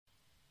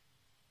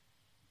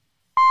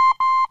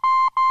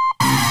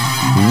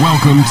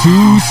Welcome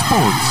to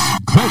Sports,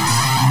 Clicks,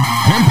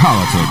 and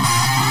Politics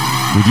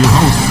with your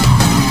hosts,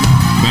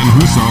 Ben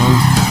Husong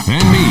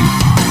and me,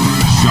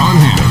 Sean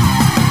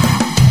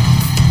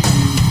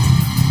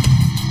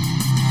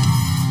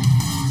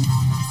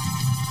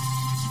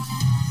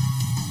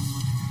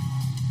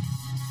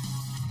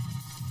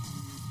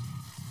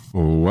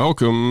Hannon.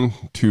 Welcome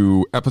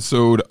to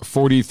episode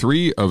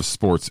 43 of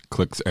Sports,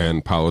 Clicks,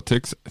 and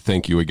Politics.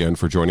 Thank you again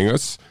for joining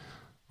us.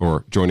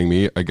 Or joining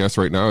me, I guess,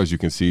 right now. As you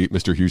can see,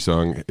 Mr.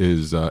 Husong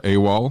is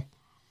AWOL,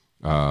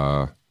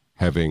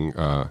 having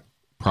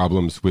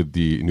problems with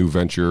the new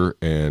venture,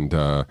 and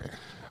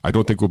I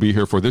don't think we'll be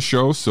here for this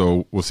show,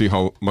 so we'll see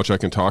how much I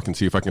can talk and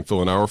see if I can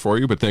fill an hour for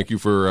you, but thank you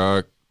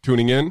for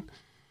tuning in.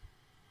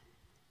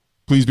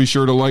 Please be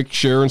sure to like,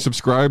 share, and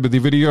subscribe to the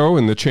video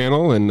and the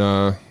channel,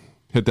 and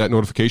hit that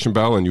notification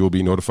bell, and you will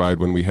be notified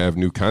when we have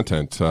new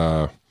content.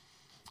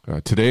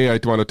 Today, I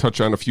want to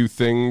touch on a few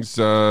things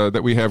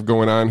that we have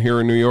going on here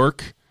in New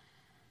York.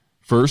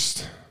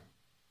 First,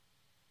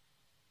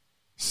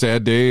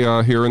 sad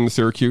day here in the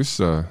Syracuse.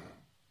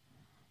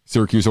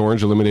 Syracuse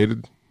Orange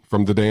eliminated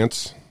from the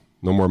dance.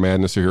 No more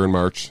madness here in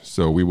March.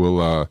 So we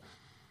will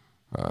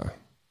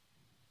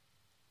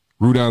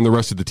root on the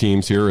rest of the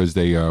teams here as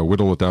they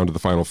whittle it down to the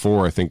Final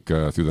Four, I think,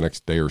 through the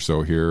next day or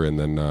so here, and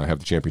then have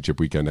the championship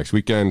weekend next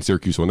weekend.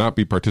 Syracuse will not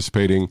be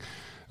participating.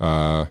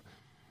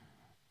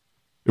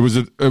 It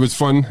was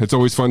fun. It's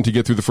always fun to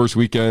get through the first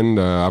weekend.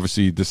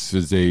 Obviously, this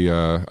is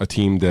a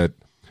team that,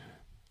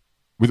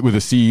 with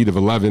a seed of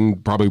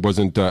 11, probably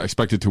wasn't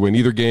expected to win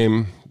either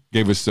game.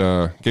 Gave us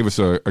a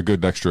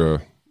good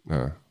extra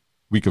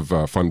week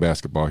of fun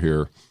basketball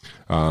here,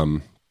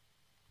 and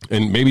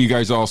maybe you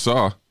guys all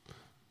saw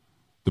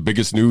the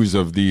biggest news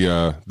of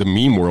the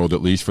meme world,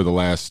 at least for the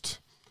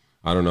last,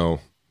 I don't know,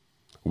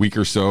 week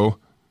or so.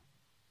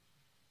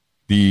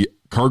 The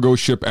cargo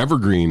ship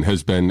Evergreen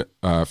has been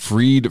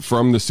freed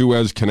from the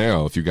Suez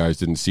Canal. If you guys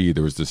didn't see,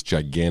 there was this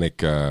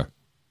gigantic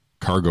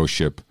cargo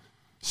ship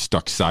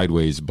stuck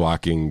sideways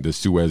blocking the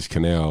Suez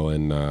Canal,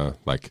 and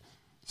like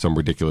some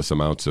ridiculous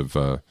amounts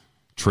of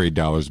trade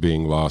dollars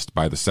being lost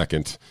by the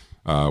second.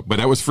 But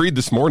that was freed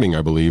this morning,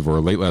 I believe, or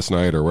late last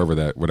night, or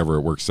whatever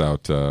it works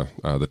out,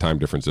 the time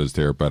difference is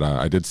there. But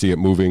I did see it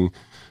moving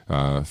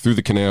through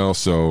the canal,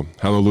 so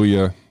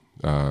hallelujah.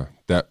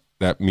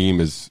 That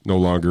meme is no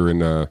longer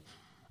in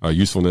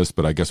usefulness,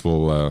 but I guess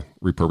we'll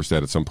repurpose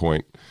that at some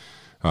point.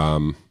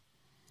 And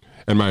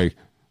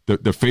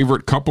the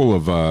favorite couple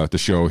of the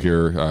show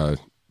here,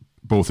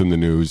 both in the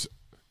news,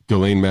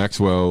 Ghislaine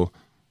Maxwell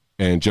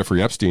and Jeffrey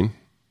Epstein.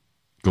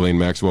 Ghislaine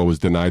Maxwell was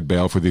denied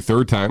bail for the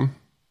third time,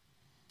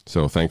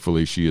 so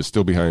thankfully she is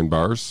still behind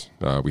bars,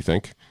 we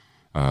think.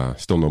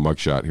 Still no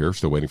mugshot here,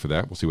 still waiting for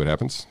that. We'll see what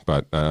happens.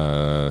 But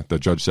the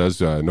judge says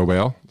no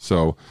bail,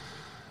 so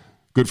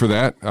good for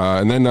that.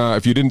 And then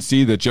if you didn't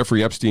see that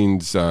Jeffrey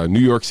Epstein's New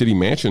York City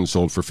mansion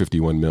sold for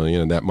 $51 million,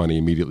 and that money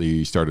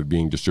immediately started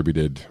being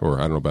distributed, or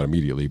I don't know about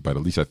immediately, but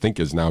at least I think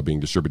is now being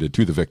distributed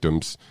to the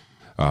victims.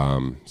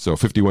 So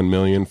 $51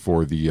 million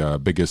for the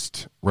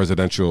biggest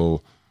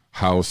residential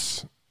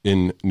house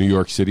in New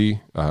York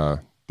City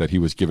that he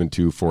was given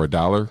to for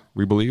 $1,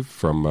 we believe,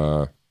 from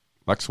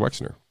Lex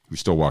Wexner, who's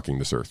still walking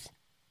this earth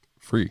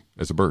free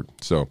as a bird.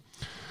 So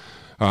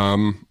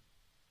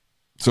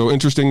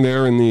interesting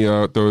there in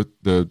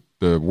the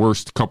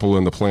worst couple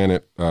on the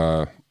planet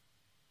that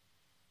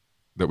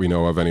we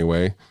know of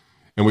anyway.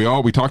 And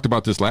we talked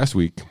about this last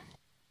week,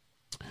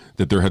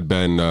 that there had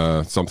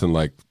been something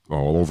like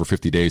over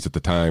 50 days at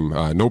the time,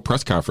 no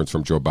press conference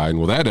from Joe Biden.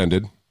 Well, that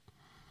ended.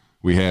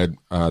 We had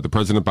the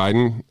President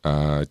Biden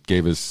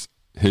gave us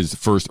his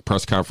first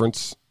press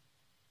conference.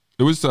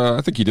 It was, I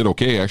think he did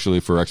okay,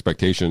 actually, for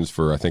expectations.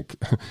 I think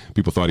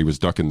people thought he was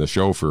ducking the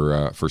show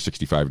for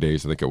 65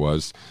 days, I think it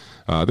was.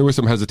 There were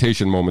some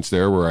hesitation moments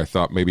there where I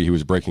thought maybe he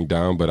was breaking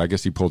down, but I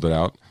guess he pulled it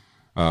out.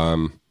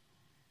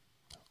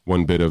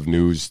 One bit of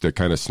news that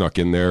kind of snuck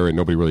in there and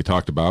nobody really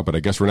talked about, but I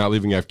guess we're not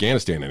leaving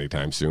Afghanistan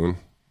anytime soon.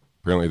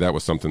 Apparently that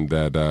was something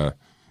that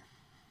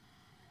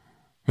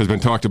has been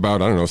talked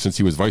about, I don't know, since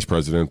he was vice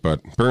president,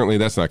 but apparently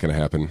that's not going to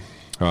happen.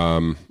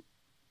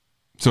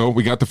 So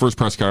we got the first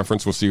press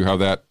conference. We'll see how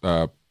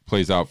that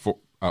plays out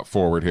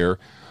forward here.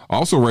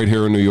 Also right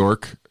here in New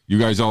York, you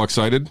guys all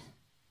excited?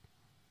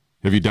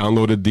 Have you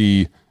downloaded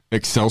the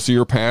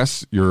Excelsior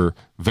Pass, your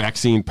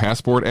vaccine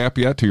passport app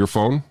yet to your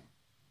phone?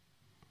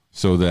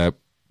 So that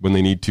when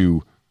they need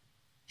to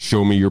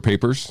show me your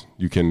papers,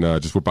 you can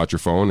just whip out your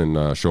phone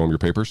and show them your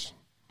papers.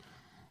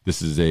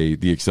 This is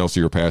the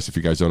Excelsior Pass. If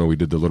you guys don't know, we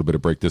did a little bit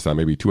of break this on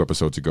maybe 2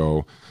 episodes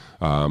ago.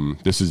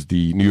 This is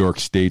the New York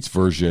State's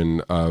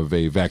version of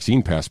a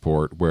vaccine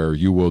passport, where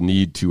you will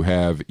need to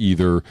have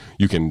either,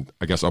 you can,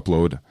 I guess,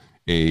 upload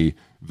a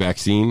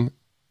vaccine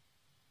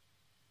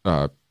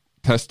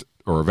test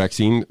or a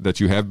vaccine that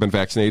you have been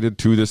vaccinated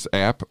to this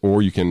app,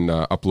 or you can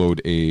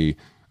upload a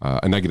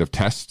negative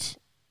test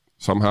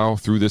somehow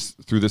through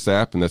this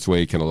app, and that's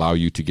way it can allow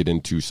you to get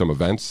into some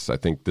events. I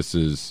think this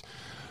is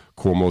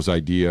Cuomo's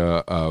idea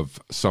of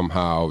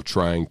somehow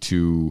trying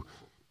to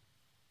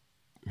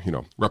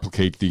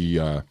replicate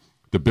the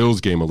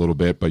Bills game a little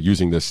bit, but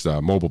using this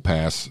mobile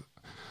pass.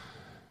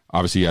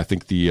 Obviously, I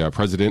think the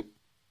president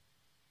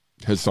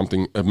has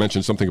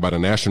mentioned something about a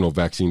national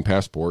vaccine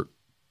passport.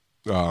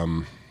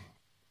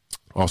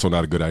 Also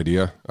not a good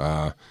idea.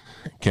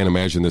 Can't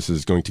imagine this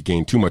is going to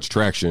gain too much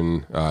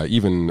traction,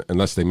 even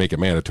unless they make it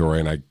mandatory,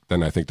 and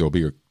then I think there'll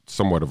be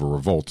somewhat of a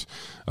revolt.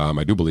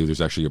 I do believe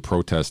there's actually a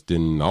protest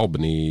in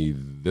Albany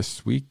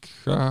this week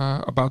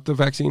about the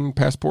vaccine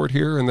passport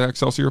here and the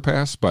Excelsior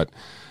Pass. But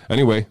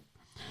anyway,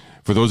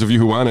 for those of you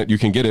who want it, you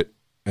can get it.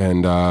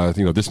 And,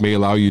 this may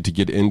allow you to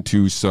get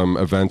into some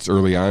events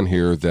early on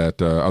here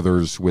that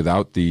others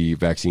without the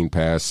vaccine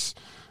pass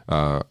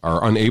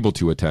are unable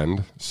to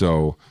attend.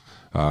 So,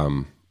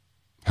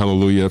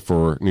 hallelujah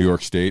for New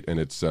York State and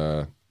its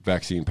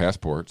vaccine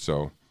passport.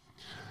 So,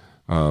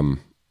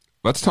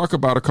 let's talk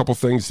about a couple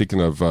things.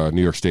 Speaking of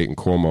New York State and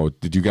Cuomo,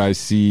 did you guys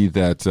see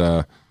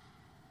that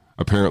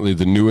apparently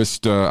the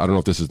newest, I don't know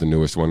if this is the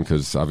newest one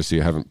because obviously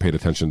I haven't paid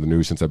attention to the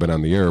news since I've been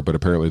on the air, but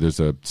apparently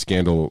there's a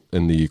scandal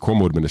in the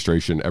Cuomo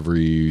administration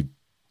every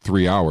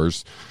 3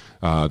 hours.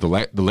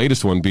 The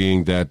latest one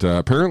being that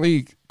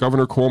apparently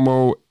Governor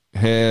Cuomo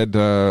had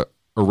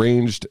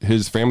arranged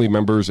his family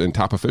members and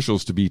top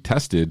officials to be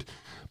tested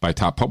by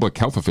top public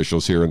health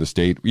officials here in the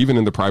state, even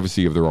in the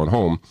privacy of their own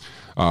home,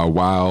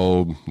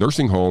 while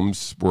nursing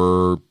homes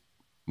were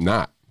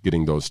not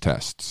getting those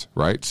tests,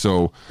 right?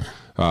 So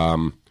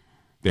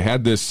they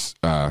had this,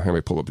 let me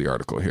pull up the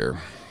article here.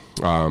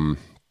 The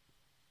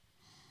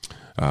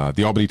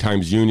Albany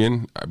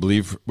Times-Union, I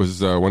believe,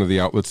 was one of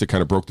the outlets that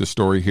kind of broke this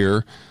story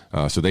here.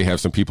 So they have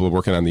some people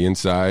working on the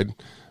inside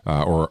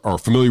or are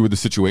familiar with the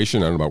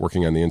situation. I don't know about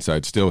working on the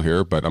inside still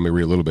here, but I'm going to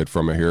read a little bit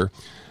from it here.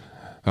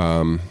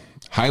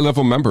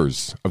 High-level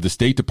members of the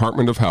State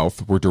Department of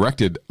Health were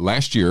directed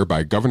last year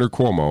by Governor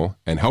Cuomo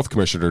and Health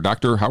Commissioner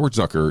Dr. Howard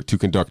Zucker to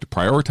conduct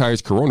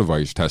prioritized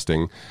coronavirus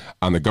testing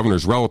on the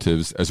governor's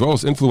relatives as well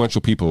as influential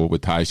people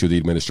with ties to the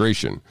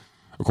administration,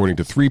 according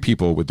to 3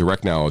 people with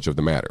direct knowledge of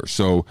the matter.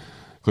 So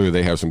clearly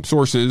they have some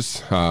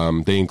sources.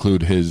 They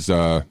include his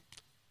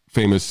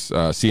famous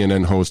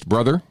CNN host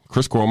brother,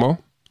 Chris Cuomo,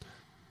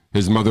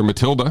 his mother,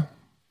 Matilda,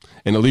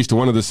 and at least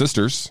one of the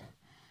sisters.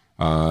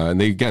 And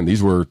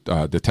these were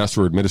the tests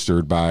were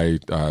administered by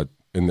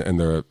in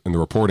the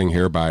reporting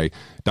here by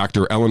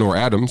Dr. Eleanor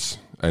Adams,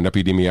 an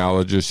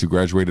epidemiologist who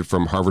graduated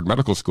from Harvard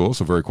Medical School,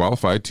 so very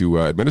qualified to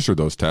administer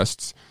those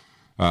tests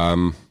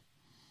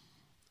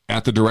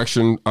at the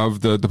direction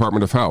of the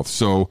Department of Health.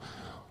 So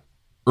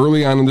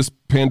early on in this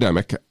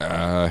pandemic,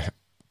 I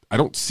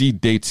don't see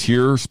dates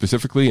here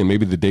specifically, and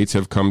maybe the dates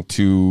have come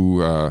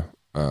to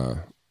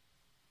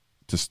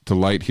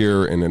light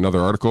here in another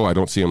article. I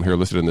don't see them here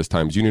listed in this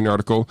Times-Union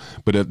article,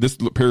 but this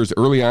appears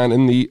early on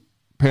in the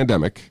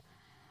pandemic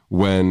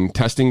when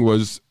testing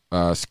was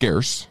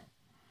scarce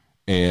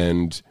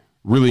and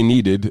really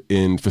needed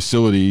in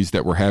facilities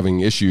that were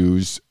having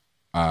issues,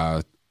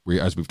 as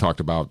we've talked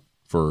about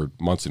for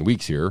months and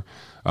weeks here,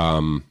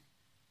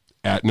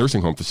 at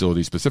nursing home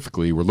facilities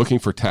specifically, were looking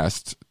for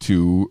tests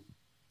to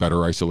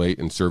better isolate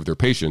and serve their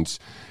patients.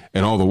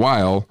 And all the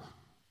while,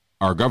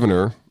 our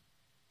governor,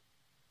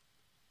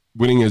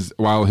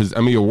 while his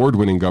Emmy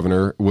Award-winning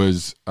governor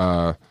was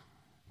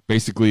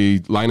basically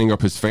lining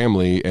up his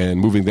family and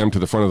moving them to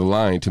the front of the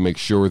line to make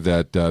sure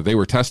that they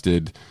were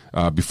tested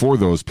before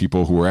those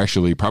people who were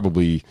actually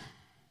probably,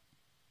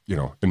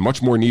 in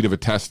much more need of a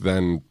test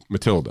than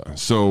Matilda.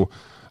 So,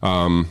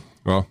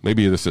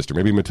 maybe the sister,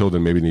 maybe Matilda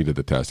maybe needed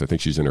the test. I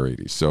think she's in her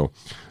 80s. So,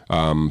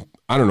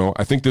 I don't know.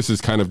 I think this is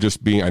kind of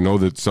just being, I know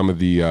that some of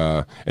the,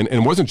 and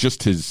it wasn't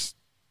just his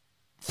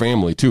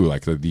family too,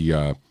 like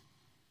the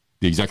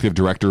executive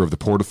director of the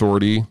Port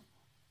Authority,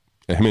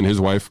 him and his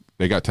wife,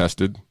 they got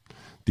tested.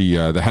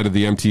 The head of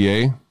the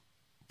MTA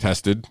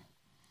tested.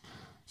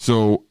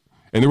 So,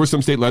 and there were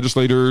some state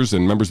legislators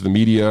and members of the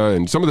media,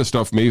 and some of this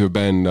stuff may have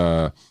been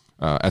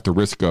at the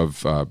risk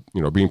of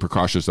being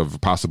precautious of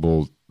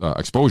possible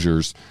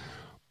exposures.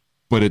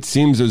 But it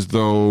seems as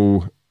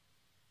though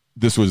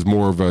this was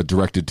more of a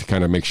directed to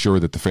kind of make sure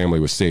that the family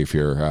was safe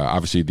here.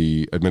 Obviously,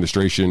 the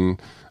administration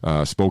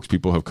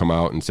spokespeople have come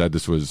out and said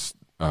this was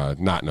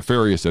not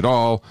nefarious at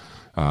all,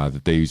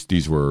 that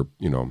these were,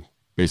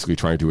 basically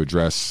trying to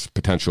address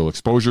potential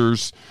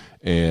exposures.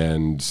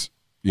 And,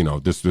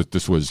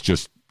 this was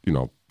just,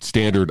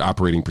 standard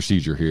operating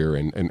procedure here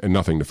and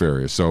nothing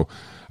nefarious. So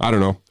I don't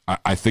know.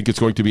 I think it's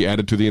going to be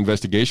added to the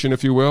investigation,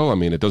 if you will. I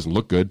mean, it doesn't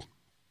look good.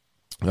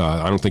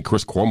 I don't think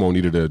Chris Cuomo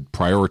needed a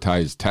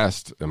prioritized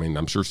test. I mean,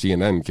 I'm sure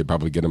CNN could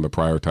probably get him a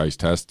prioritized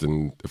test,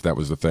 and if that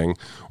was the thing,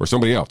 or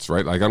somebody else,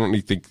 right? Like, I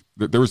don't think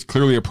there was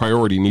clearly a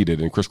priority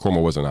needed, and Chris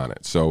Cuomo wasn't on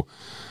it. So,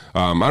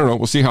 I don't know.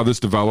 We'll see how this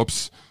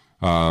develops.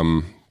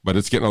 But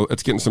it's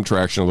getting some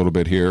traction a little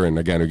bit here. And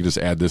again, we can just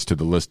add this to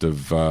the list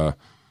of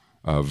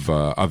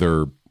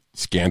other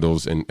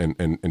scandals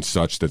and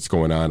such that's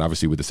going on.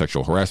 Obviously, with the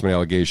sexual harassment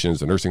allegations,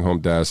 the nursing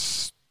home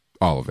deaths,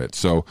 all of it.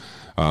 So,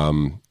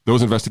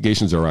 those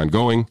investigations are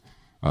ongoing.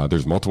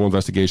 There's multiple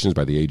investigations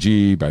by the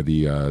AG, by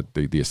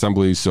the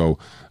assemblies. So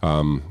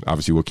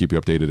obviously we'll keep you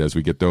updated as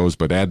we get those.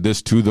 But add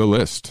this to the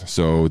list.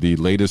 So the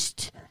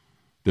latest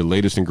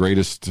and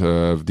greatest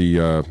of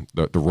the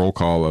roll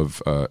call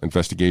of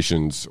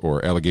investigations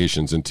or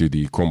allegations into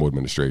the Cuomo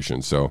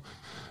administration. So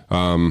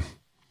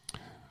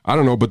I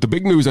don't know, but the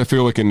big news I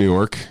feel like in New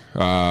York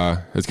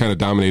has kind of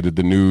dominated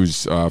the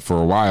news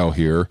for a while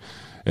here.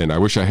 And I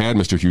wish I had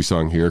Mr.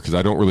 Husong here because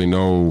I don't really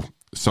know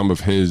some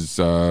of his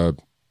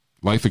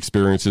life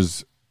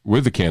experiences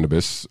with the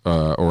cannabis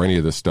or any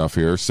of this stuff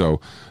here.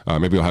 So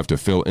maybe I'll have to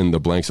fill in the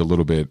blanks a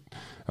little bit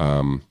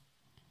when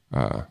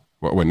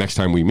next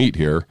time we meet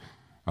here.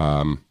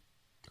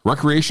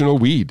 Recreational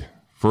weed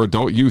for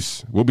adult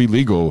use will be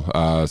legal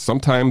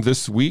sometime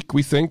this week,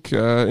 we think,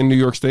 in New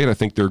York State. I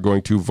think they're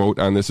going to vote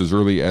on this as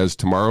early as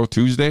tomorrow,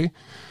 Tuesday.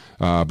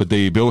 But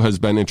the bill has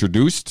been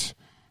introduced.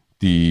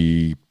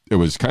 It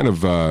was kind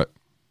of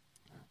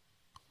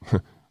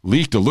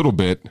leaked a little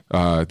bit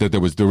that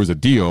there was a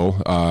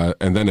deal,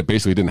 and then it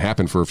basically didn't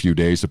happen for a few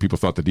days, so people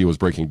thought the deal was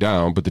breaking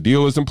down. But the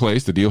deal is in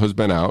place. The deal has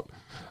been out.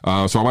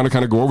 So I want to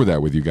kind of go over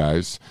that with you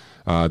guys.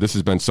 This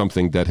has been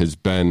something that has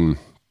been,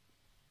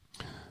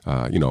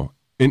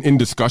 in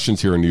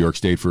discussions here in New York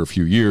State for a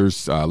few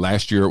years.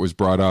 Last year it was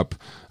brought up.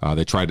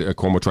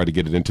 Cuomo tried to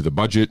get it into the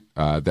budget.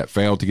 That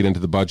failed to get into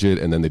the budget,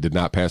 and then they did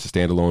not pass a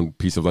standalone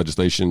piece of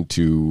legislation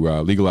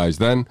to legalize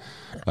then.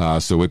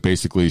 So it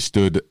basically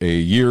stood a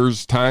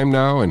year's time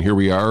now, and here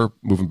we are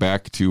moving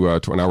back to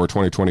now we're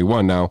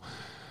 2021 now.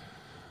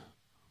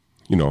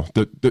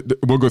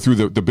 We'll go through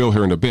the bill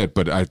here in a bit,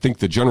 but I think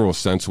the general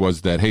sense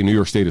was that, hey, New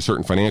York State is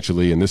certain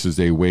financially, and this is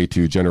a way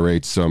to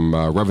generate some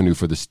revenue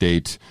for the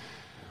state,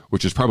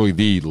 which is probably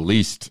the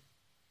least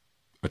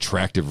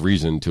attractive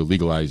reason to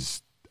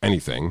legalize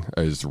anything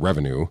is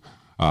revenue.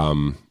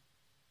 I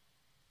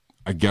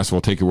guess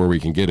we'll take it where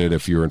we can get it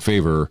if you're in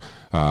favor.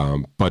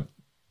 But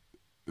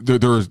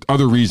there are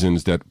other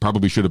reasons that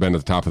probably should have been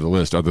at the top of the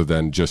list other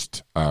than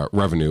just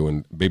revenue,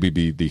 and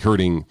maybe the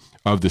hurting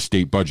of the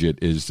state budget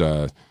is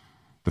the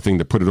thing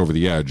that put it over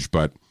the edge.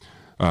 But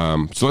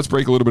so let's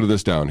break a little bit of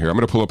this down here. I'm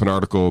going to pull up an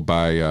article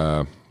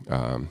by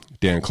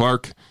Dan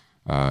Clark.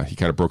 He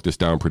kind of broke this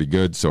down pretty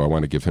good, so I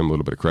want to give him a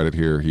little bit of credit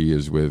here. He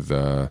is with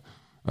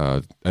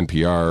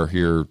NPR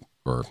here,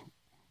 or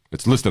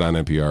it's listed on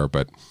NPR,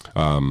 but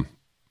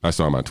I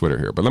saw him on Twitter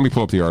here. But let me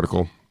pull up the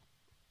article.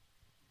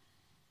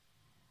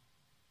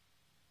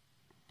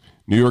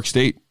 New York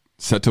State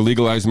set to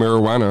legalize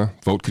marijuana.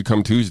 Vote could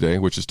come Tuesday,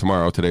 which is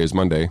tomorrow. Today is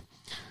Monday.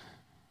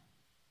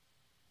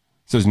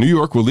 Says New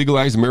York will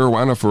legalize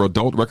marijuana for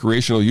adult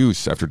recreational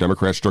use after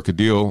Democrats struck a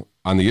deal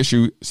on the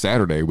issue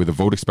Saturday, with a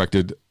vote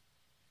expected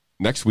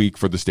next week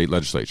for the state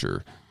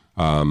legislature.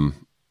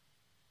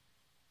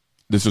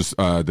 This was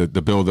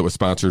the bill that was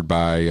sponsored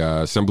by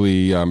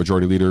Assembly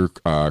Majority Leader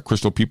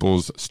Crystal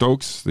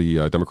Peoples-Stokes,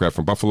 the Democrat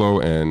from Buffalo,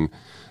 and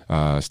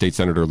State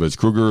Senator Liz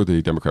Krueger,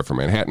 the Democrat from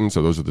Manhattan.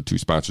 So those are the two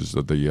sponsors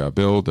of the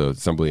bill, the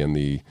Assembly and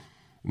the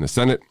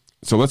Senate.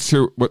 So let's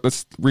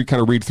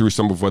read through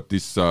some of what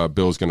this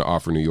bill is going to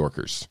offer New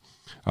Yorkers.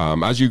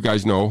 As you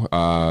guys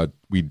know,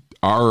 we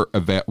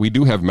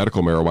do have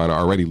medical marijuana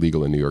already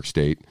legal in New York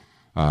State.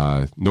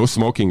 No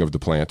smoking of the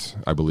plant,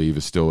 I believe,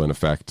 is still in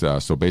effect.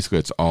 So basically,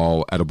 it's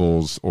all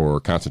edibles or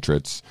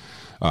concentrates,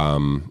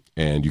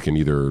 and you can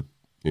either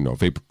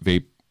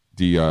vape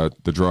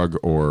the drug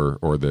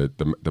or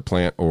the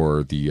plant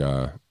or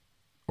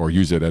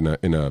use it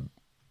in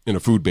a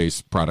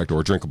food-based product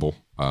or drinkable.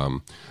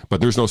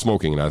 But there's no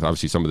smoking, and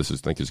obviously some of this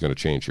is going to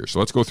change here. So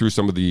let's go through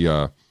some of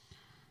the.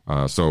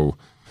 So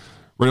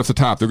right off the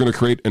top, they're going to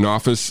create an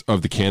Office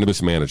of the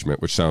Cannabis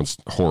Management, which sounds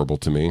horrible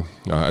to me,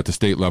 at the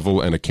state level,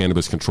 and a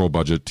cannabis control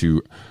budget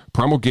to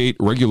promulgate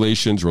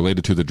regulations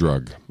related to the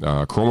drug.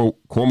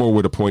 Cuomo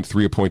would appoint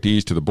 3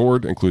 appointees to the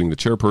board, including the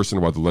chairperson,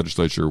 while the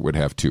legislature would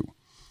have 2.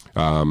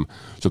 So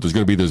there's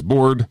going to be this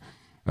board.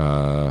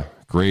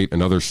 Great,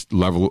 another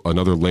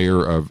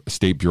layer of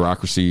state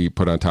bureaucracy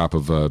put on top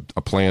of a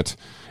plant.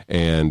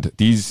 And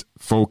these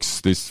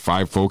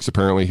 5 folks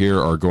apparently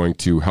here are going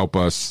to help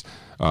us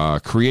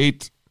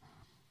create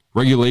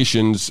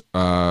regulations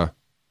to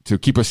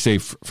keep us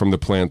safe from the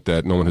plant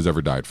that no one has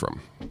ever died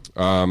from.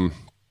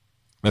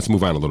 Let's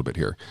move on a little bit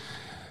here.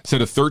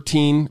 Set a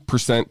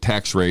 13%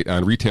 tax rate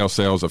on retail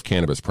sales of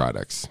cannabis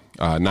products.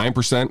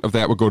 9% of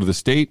that would go to the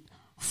state.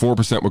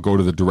 4% would go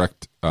to the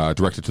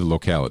directed to the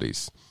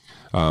localities.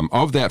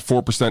 Of that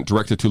 4%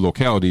 directed to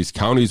localities,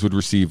 counties would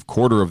receive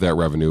quarter of that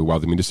revenue, while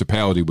the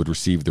municipality would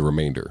receive the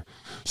remainder.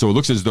 So it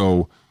looks as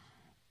though,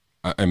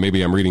 and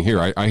maybe I'm reading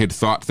here, I had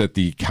thought that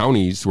the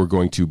counties were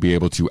going to be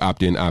able to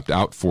opt in, opt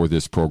out for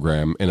this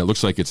program, and it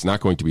looks like it's not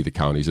going to be the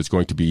counties. It's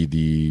going to be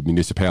the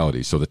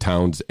municipalities, so the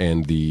towns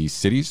and the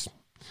cities,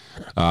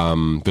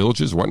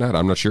 villages, whatnot,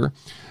 I'm not sure.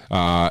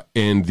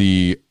 And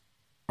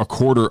a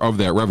quarter of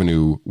that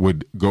revenue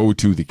would go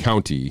to the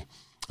county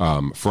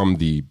from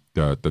the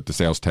the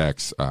sales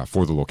tax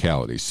for the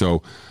locality.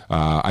 So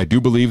I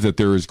do believe that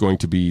there's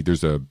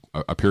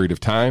a period of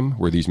time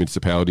where these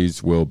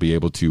municipalities will be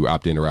able to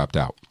opt in or opt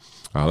out.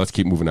 Let's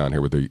keep moving on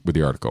here with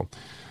the article.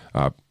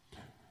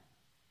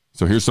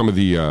 So here's some of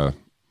the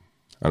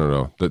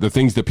the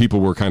things that people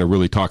were kind of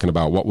really talking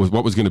about. What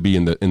was going to be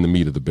in the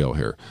meat of the bill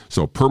here.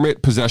 So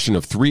permit possession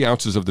of 3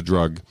 ounces of the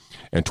drug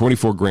and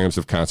 24 grams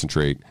of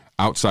concentrate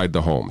outside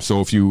the home.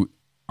 So if you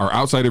are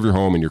outside of your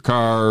home in your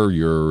car,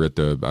 you're at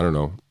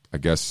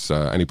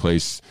any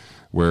place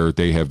where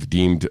they have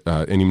deemed,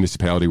 any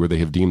municipality where they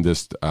have deemed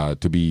this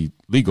to be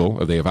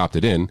legal, or they have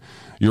opted in,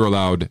 you're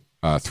allowed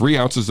 3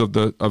 ounces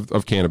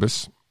of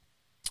cannabis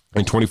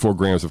and 24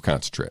 grams of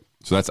concentrate.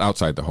 So that's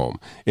outside the home.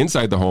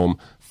 Inside the home,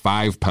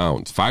 5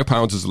 pounds. 5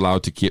 pounds is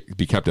allowed to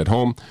be kept at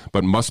home,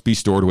 but must be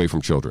stored away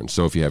from children.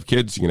 So if you have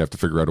kids, you're going to have to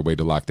figure out a way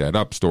to lock that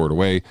up, store it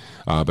away.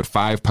 But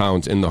 5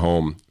 pounds in the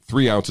home,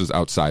 3 ounces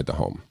outside the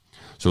home.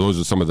 So those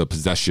are some of the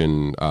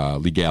possession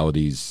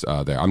legalities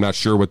there. I'm not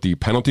sure what the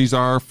penalties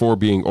are for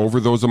being over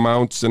those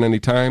amounts at any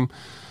time.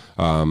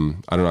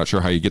 I'm not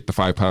sure how you get the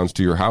 5 pounds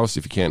to your house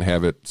if you can't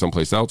have it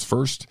someplace else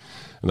first,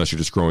 unless you're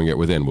just growing it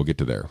within. We'll get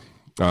to there.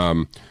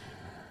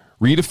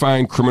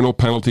 Redefine criminal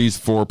penalties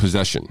for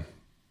possession.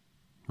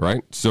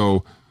 Right.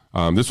 So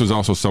this was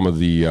also some of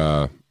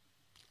the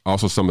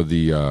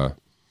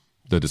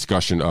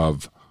discussion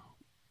of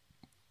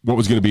what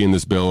was going to be in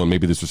this bill, and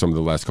maybe this was some of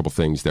the last couple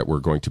things that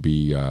were going to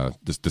be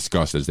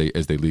discussed as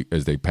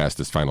they pass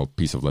this final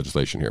piece of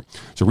legislation here.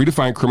 So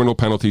redefine criminal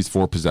penalties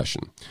for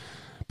possession.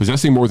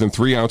 Possessing more than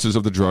 3 ounces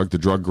of the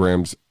drug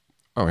grams.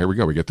 Oh, here we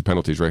go. We get the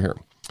penalties right here.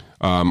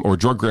 Or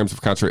drug grams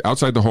of concentrate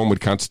outside the home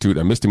would constitute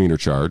a misdemeanor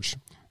charge.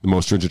 The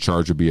most stringent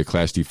charge would be a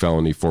Class D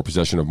felony for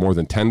possession of more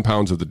than 10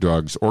 pounds of the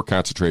drugs or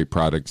concentrate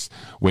products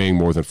weighing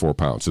more than 4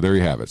 pounds. So there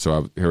you have it.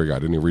 So here we go. I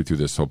didn't even read through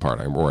this whole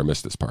part, or I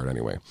missed this part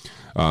anyway.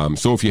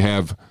 So if you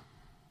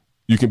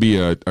can be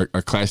a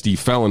Class D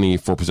felony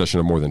for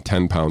possession of more than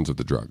 10 pounds of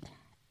the drug.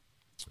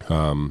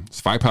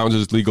 5 pounds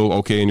is legal,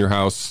 okay, in your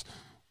house.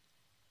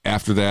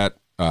 After that,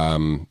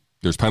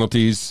 there's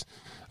penalties.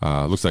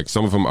 Looks like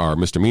some of them are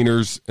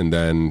misdemeanors, and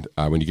then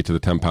when you get to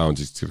the 10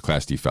 pounds, it's a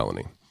Class D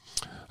felony.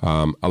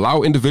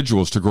 Allow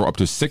individuals to grow up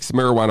to 6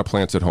 marijuana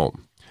plants at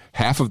home.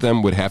 Half of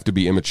them would have to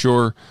be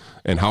immature,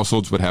 and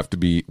households would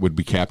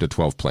be capped at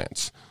 12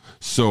 plants.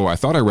 So I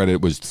thought I read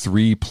it was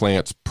 3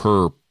 plants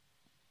per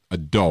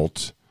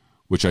adult,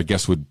 which I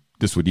guess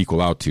this would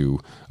equal out to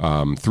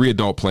 3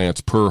 adult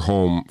plants per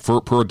home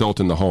per adult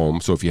in the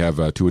home. So if you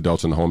have 2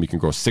 adults in the home, you can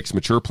grow 6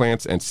 mature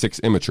plants and 6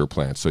 immature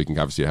plants. So you can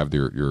obviously have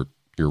your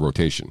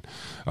rotation,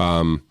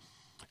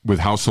 with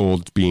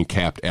households being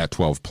capped at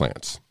 12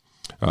 plants.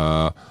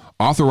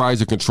 Authorize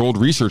a controlled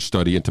research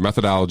study into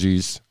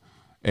methodologies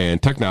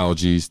and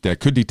technologies that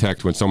could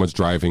detect when someone's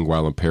driving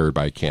while impaired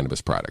by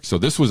cannabis products. So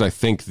this was, I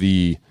think,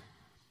 the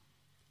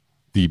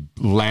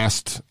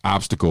last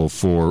obstacle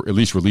for at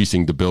least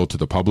releasing the bill to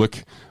the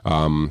public,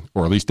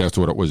 or at least that's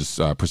what it was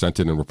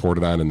presented and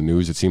reported on in the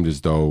news. It seemed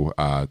as though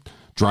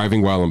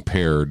driving while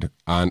impaired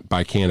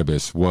by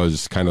cannabis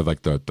was kind of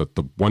like the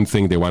one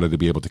thing they wanted to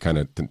be able to kind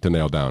of to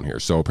nail down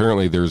here. So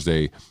apparently there's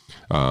a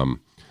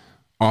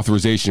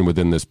authorization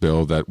within this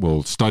bill that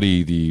will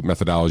study the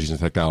methodologies and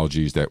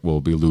technologies that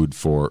will be used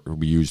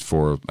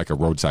for like a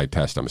roadside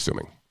test, I'm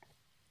assuming.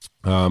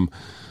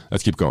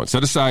 Let's keep going.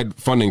 Set aside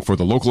funding for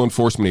the local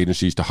enforcement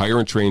agencies to hire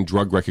and train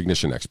drug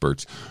recognition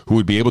experts who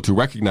would be able to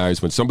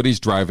recognize when somebody's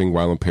driving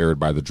while impaired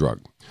by the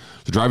drug.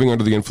 So driving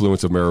under the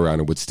influence of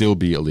marijuana would still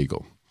be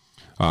illegal,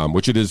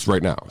 which it is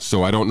right now.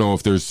 So I don't know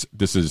if they're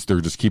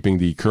just keeping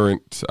the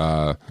current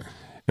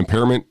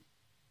impairment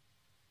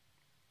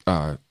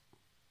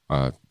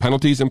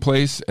penalties in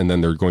place, and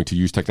then they're going to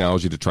use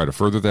technology to try to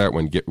further that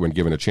when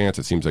given a chance.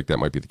 It seems like that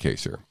might be the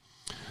case here.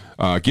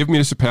 Give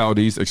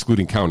municipalities,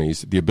 excluding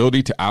counties, the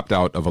ability to opt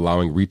out of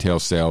allowing retail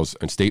sales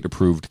and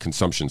state-approved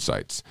consumption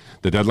sites.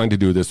 The deadline to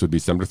do this would be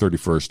December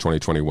 31st,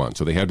 2021.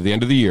 So they had to the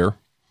end of the year.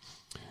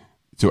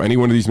 So any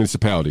one of these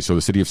municipalities, so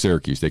the city of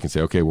Syracuse, they can say,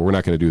 okay, well, we're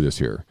not going to do this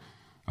here.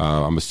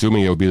 I'm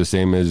assuming it would be the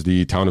same as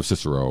the town of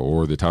Cicero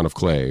or the town of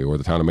Clay or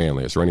the town of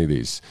Manlius or any of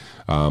these.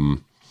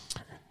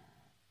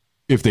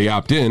 If they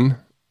opt in,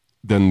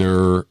 then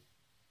they're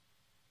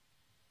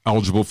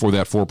eligible for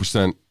that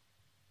 4%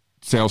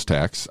 sales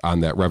tax on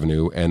that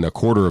revenue, and a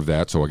quarter of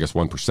that, so I guess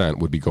 1%,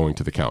 would be going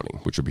to the county,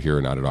 which would be here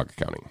in Onondaga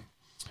County.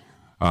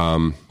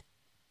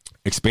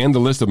 Expand the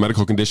list of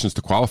medical conditions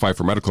to qualify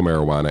for medical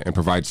marijuana and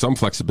provide some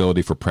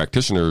flexibility for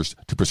practitioners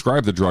to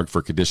prescribe the drug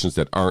for conditions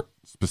that aren't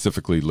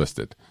specifically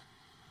listed.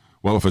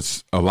 Well, if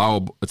it's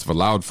allowed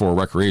for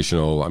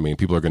recreational, I mean,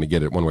 people are going to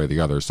get it one way or the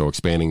other, so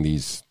expanding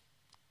these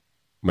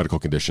medical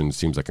conditions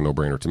seems like a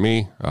no-brainer to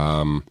me.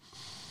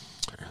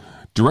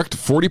 Direct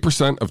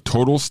 40% of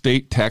total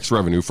state tax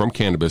revenue from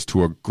cannabis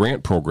to a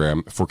grant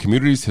program for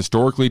communities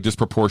historically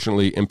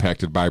disproportionately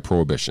impacted by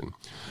prohibition.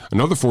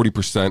 Another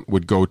 40%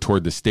 would go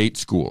toward the state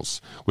schools,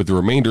 with the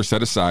remainder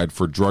set aside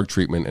for drug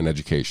treatment and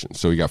education.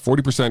 So you got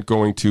 40%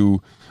 going to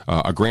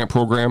a grant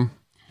program.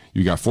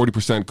 You got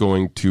 40%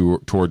 going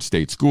towards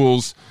state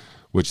schools,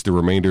 which the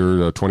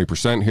remainder,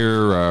 20%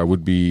 here,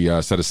 would be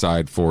set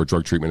aside for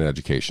drug treatment and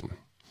education.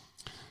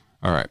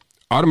 All right.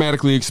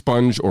 Automatically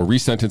expunge or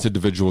resentence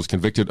individuals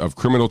convicted of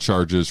criminal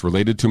charges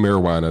related to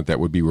marijuana that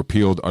would be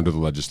repealed under the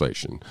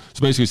legislation. So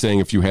basically saying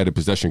if you had a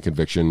possession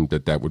conviction,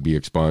 that would be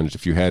expunged.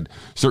 If you had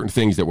certain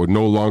things that would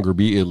no longer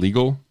be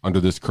illegal under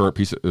this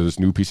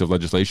new piece of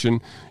legislation,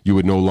 you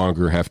would no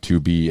longer have to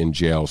be in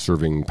jail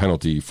serving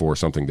penalty for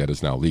something that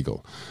is now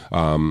legal.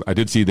 I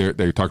did see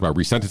they talked about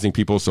resentencing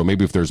people. So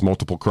maybe if there's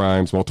multiple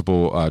crimes,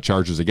 multiple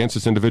charges against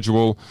this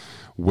individual,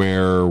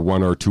 where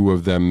one or two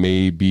of them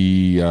may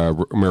be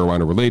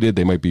marijuana related,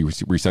 they might be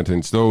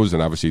resentenced those,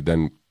 and obviously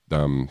then,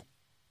 I'm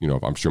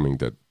assuming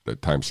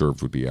that time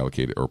served would be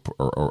allocated or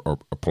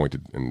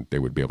appointed, and they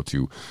would be able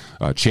to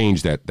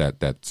change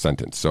that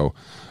sentence. So,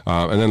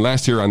 and then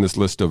last here on this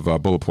list of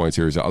bullet points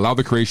here is allow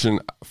the creation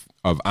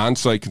of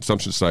on-site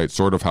consumption sites,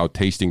 sort of how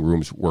tasting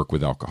rooms work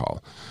with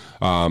alcohol.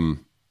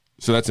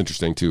 So that's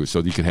interesting too. So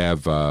you could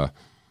have,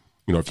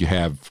 if you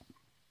have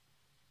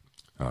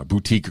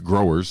boutique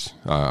growers,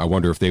 I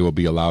wonder if they will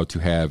be allowed to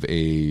have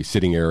a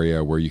sitting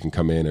area where you can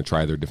come in and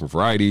try their different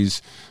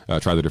varieties,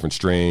 try their different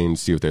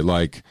strains, see what they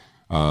like,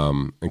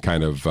 and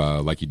kind of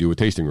like you do with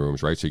tasting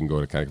rooms, right? So you can go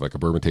to kind of like a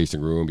bourbon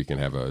tasting room, you can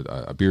have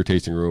a beer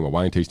tasting room, a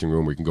wine tasting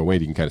room, where you can go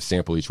in, you can kind of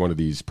sample each one of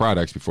these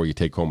products before you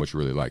take home what you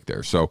really like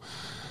there. So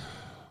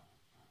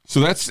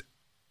that's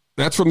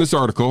from this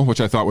article,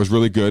 which I thought was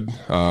really good.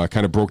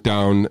 Kind of broke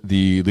down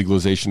the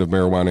legalization of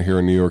marijuana here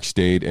in New York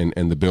State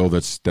and the bill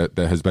that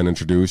has been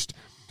introduced.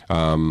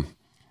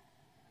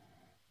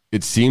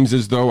 It seems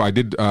as though I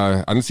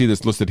didn't see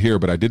this listed here,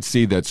 but I did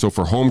see that. So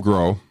for home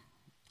grow,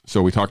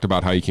 so we talked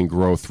about how you can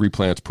grow 3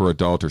 plants per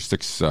adult or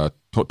 6,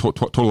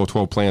 total of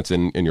 12 plants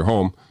in your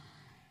home.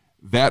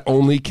 That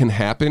only can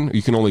happen.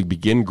 You can only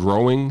begin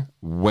growing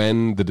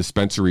when the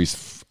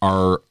dispensaries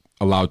are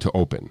allowed to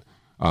open,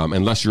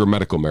 unless you're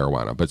medical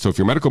marijuana. But so if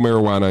you're medical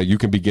marijuana, you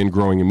can begin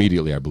growing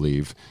immediately, I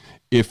believe.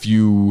 As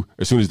soon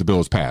as the bill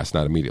is passed,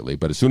 not immediately,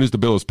 but as soon as the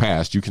bill is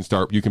passed, you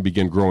can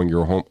begin growing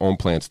your own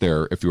plants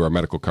there if you are a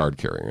medical card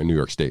carrier in New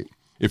York State.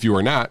 If you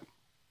are not,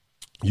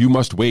 you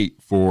must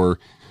wait for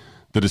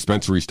the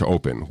dispensaries to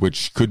open,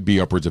 which could be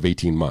upwards of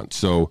 18 months.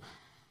 So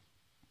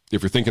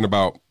if you're thinking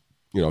about,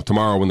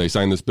 tomorrow when they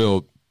sign this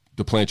bill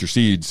to plant your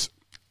seeds,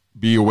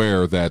 be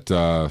aware that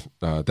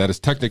that is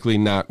technically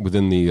not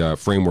within the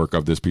framework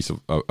of this piece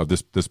of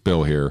this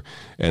bill here,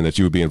 and that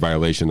you would be in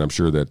violation. I'm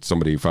sure that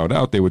somebody found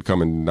out, they would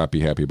come and not be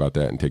happy about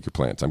that and take your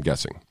plants, I'm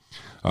guessing.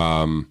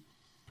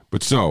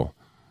 But so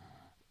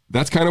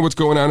that's kind of what's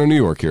going on in New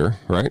York here,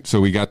 right? So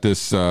we got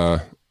this.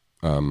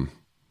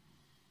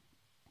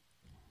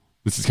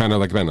 This is kind of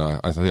like been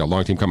I think a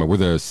long time coming. We're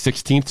the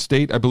 16th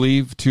state, I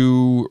believe,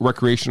 to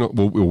recreational.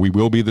 Well, we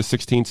will be the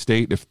 16th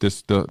state if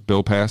the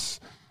bill passes.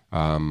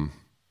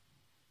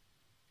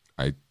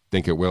 I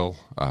think it will.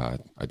 I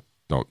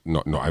don't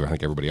know. No, I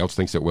think everybody else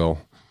thinks it will.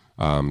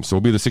 So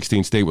we'll be the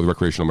 16th state with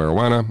recreational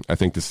marijuana. I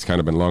think this has kind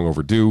of been long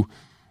overdue.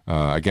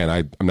 Again,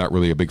 I'm not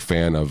really a big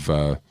fan of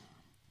the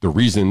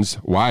reasons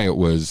why it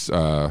was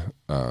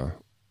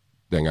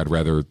thing. I'd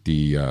rather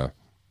the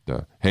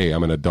hey,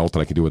 I'm an adult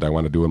and I can do what I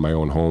want to do in my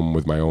own home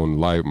with my own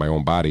life, my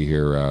own body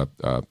here.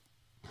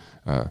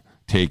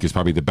 Take is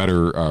probably the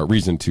better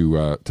reason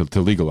to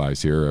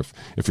legalize here.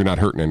 If you're not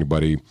hurting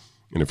anybody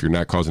and if you're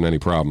not causing any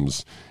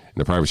problems in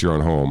the privacy of your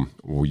own home,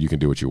 well, you can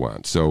do what you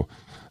want. So,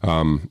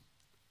 all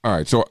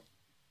right. So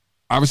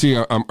obviously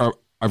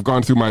I've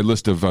gone through my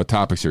list of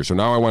topics here. So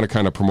now I want to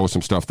kind of promote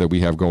some stuff that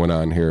we have going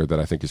on here that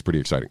I think is pretty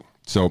exciting.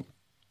 So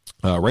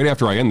right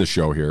after I end the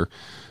show here,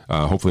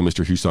 hopefully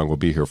Mr. Husong will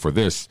be here for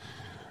this.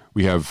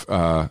 We have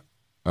a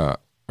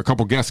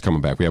couple guests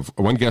coming back. We have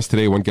one guest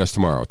today, one guest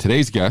tomorrow.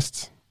 Today's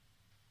guests,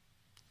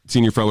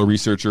 senior fellow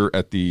researcher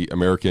at the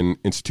American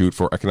Institute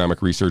for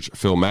Economic Research,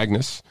 Phil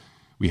Magnus.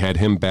 We had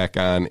him back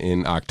on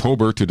in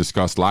October to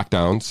discuss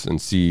lockdowns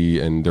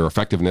and their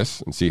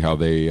effectiveness and see how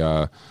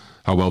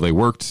well they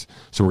worked.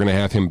 So we're going to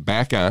have him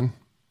back on.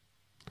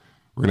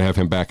 We're going to have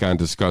him back on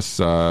to discuss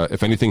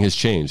if anything has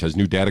changed. Has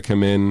new data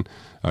come in?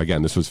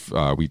 Again, this was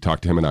we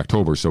talked to him in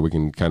October, so we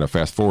can kind of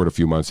fast forward a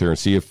few months here and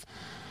see if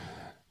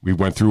we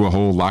went through a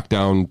whole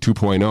lockdown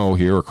 2.0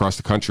 here across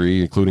the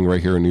country, including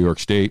right here in New York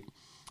State.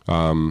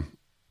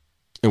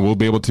 And we'll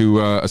be able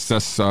to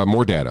assess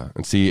more data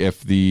and see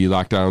if the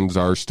lockdowns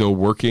are still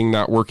working,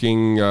 not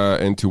working,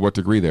 and to what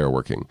degree they are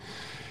working.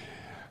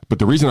 But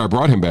the reason I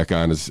brought him back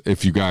on is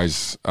if you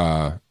guys,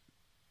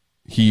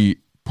 he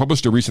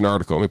published a recent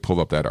article. Let me pull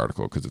up that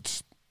article because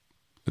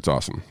it's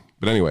awesome.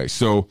 But anyway,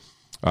 so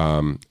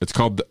it's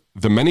called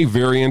The Many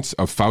Variants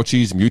of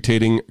Fauci's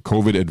Mutating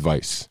COVID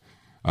Advice.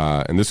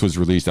 And this was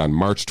released on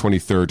March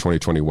 23rd,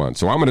 2021.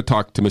 So I'm going to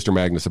talk to Mr.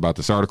 Magnus about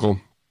this article.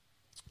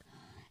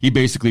 He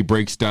basically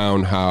breaks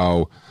down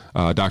how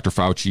Dr.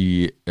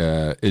 Fauci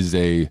is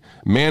a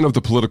man of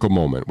the political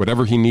moment.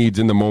 Whatever he needs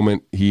in the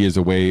moment, he is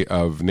a way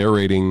of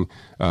narrating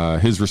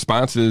his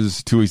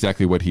responses to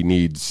exactly what he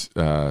needs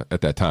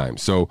at that time.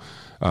 So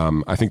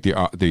I think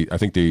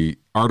the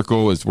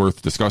article is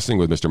worth discussing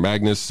with Mr.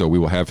 Magnus. So we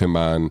will have him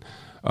on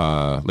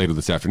later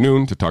this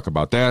afternoon to talk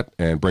about that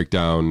and break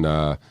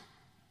down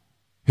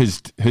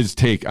his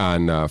take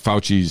on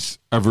Fauci's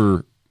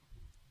ever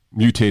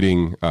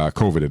mutating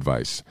COVID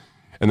advice.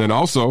 And then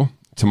also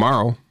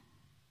tomorrow,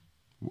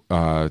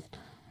 and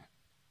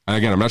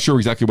again, I'm not sure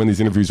exactly when these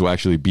interviews will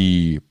actually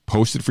be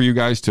posted for you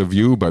guys to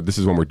view, but this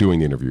is when we're doing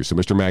the interview. So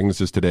Mr. Magnus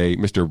is today.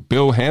 Mr.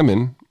 Bill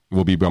Hammond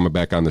will be coming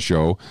back on the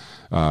show.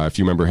 If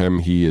you remember him,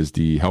 he is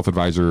the health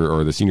advisor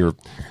or the senior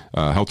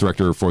health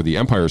director for the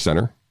Empire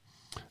Center.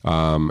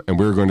 And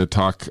we're going to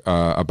talk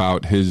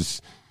about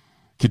his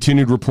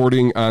continued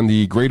reporting on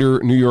the Greater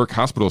New York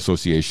Hospital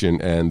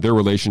Association and their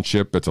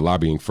relationship. It's a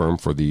lobbying firm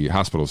for the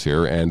hospitals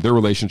here, and their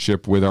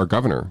relationship with our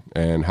governor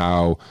and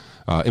how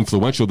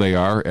influential they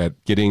are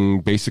at getting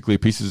basically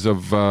pieces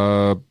of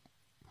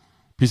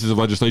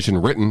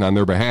legislation written on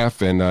their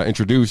behalf and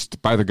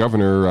introduced by the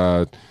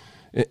governor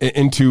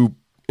into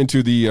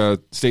the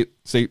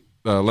state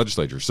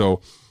legislature.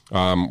 So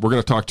we're going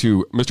to talk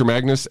to Mr.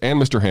 Magnus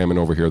and Mr. Hammond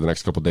over here the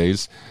next couple of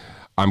days.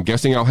 I'm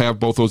guessing I'll have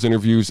both those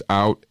interviews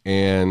out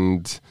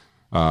and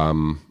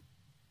to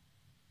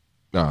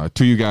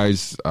you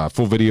guys,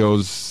 full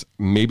videos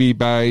maybe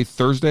by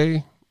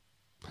Thursday.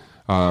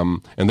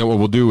 And then what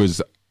we'll do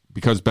is,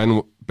 because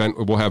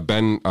we'll have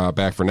Ben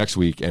back for next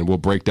week, and we'll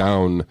break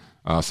down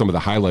some of the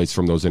highlights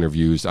from those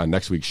interviews on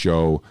next week's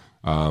show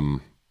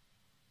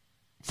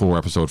for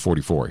episode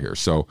 44 here.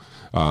 So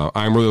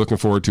I'm really looking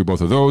forward to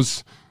both of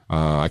those.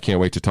 I can't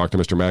wait to talk to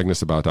Mr.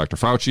 Magnus about Dr.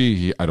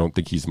 Fauci. I don't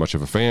think he's much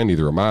of a fan,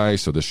 neither am I,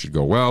 so this should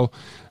go well.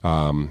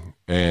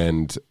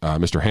 And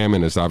Mr.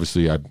 Hammond is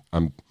obviously, I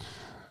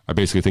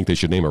basically think they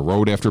should name a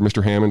road after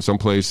Mr. Hammond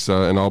someplace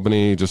in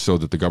Albany, just so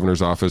that the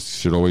governor's office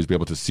should always be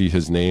able to see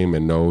his name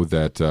and know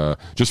that,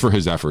 just for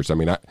his efforts. I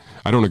mean,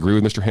 I don't agree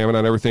with Mr. Hammond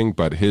on everything,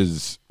 but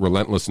his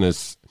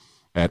relentlessness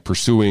at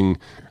pursuing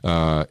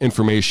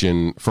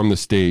information from the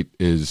state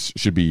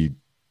should be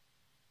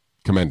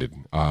commended.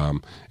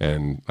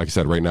 And like I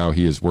said, right now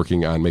he is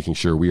working on making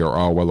sure we are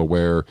all well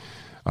aware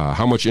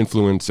how much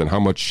influence and how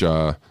much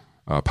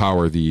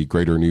power the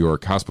Greater New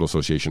York Hospital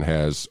Association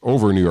has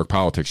over New York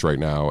politics right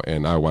now,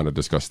 and I want to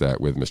discuss that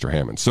with Mr.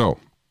 Hammond. So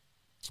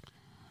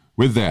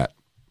with that,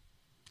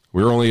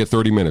 we're only at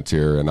 30 minutes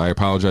here, and I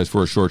apologize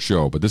for a short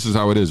show, but this is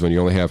how it is when you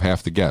only have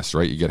half the guests,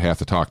 right? You get half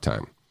the talk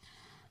time.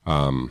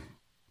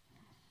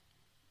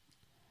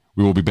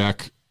 We will be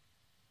back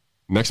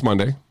next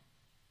Monday.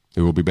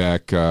 We will be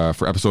back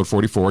for episode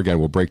 44. Again,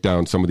 we'll break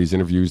down some of these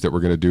interviews that we're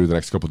going to do the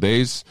next couple of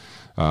days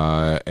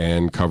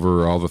and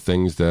cover all the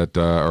things that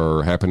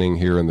are happening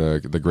here in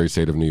the great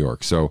state of New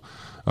York. So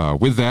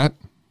with that,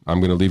 I'm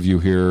going to leave you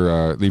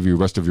here, leave you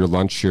the rest of your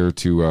lunch here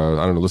to,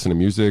 I don't know, listen to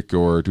music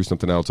or do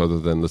something else other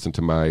than listen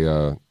to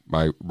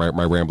my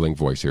rambling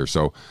voice here.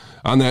 So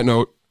on that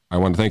note, I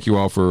want to thank you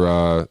all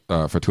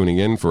for tuning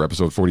in for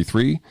episode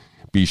 43.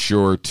 Be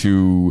sure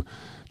to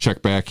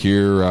check back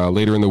here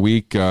later in the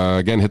week.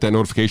 Again, hit that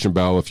notification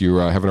bell if you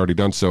haven't already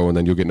done so, and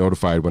then you'll get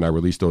notified when I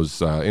release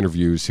those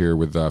interviews here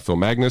with Phil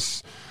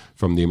Magnus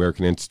from the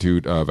American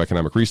Institute of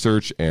Economic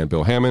Research and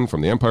Bill Hammond from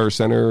the Empire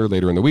Center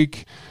later in the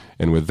week.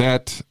 And with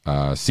that,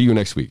 see you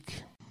next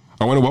week.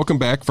 I want to welcome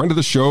back friend of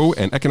the show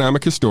and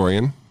economic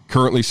historian,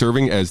 currently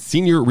serving as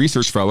Senior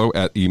Research Fellow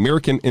at the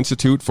American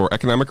Institute for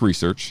Economic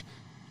Research.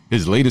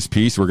 His latest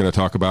piece we're going to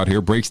talk about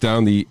here breaks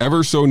down the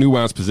ever so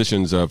nuanced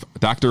positions of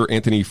Dr.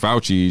 Anthony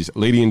Fauci's.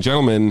 Ladies and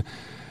gentlemen,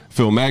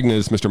 Phil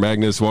Magnus. Mr.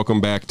 Magnus, welcome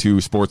back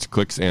to Sports,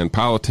 Clicks, and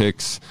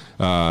Politics.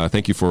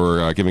 Thank you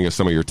for giving us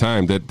some of your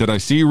time. Did I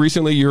see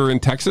recently you're in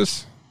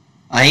Texas?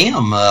 I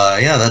am.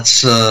 Yeah,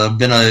 that's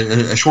been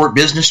a short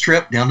business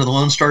trip down to the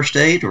Lone Star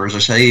State, or as I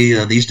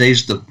say these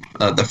days,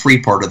 the free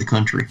part of the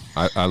country.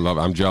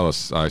 I'm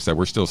jealous. I said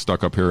we're still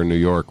stuck up here in New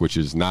York, which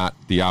is not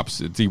the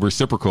opposite. It's the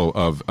reciprocal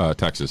of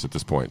Texas at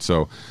this point.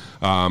 So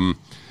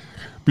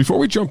before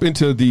we jump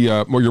into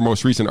the your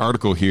most recent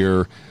article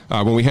here,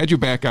 when we had you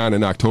back on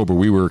in October,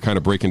 we were kind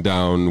of breaking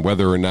down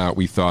whether or not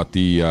we thought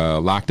the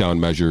lockdown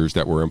measures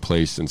that were in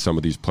place in some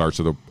of these parts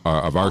of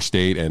our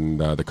state and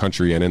the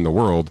country and in the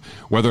world,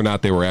 whether or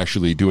not they were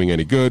actually doing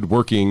any good,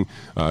 working,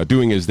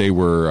 doing as they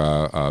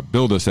were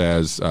billed us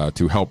as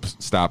to help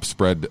stop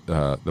spread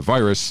the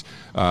virus.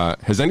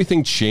 Has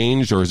anything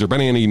changed, or has there been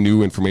any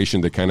new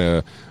information that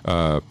kind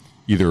of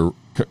either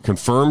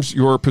confirms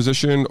your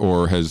position,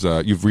 or has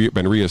you've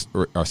been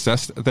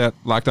reassessed that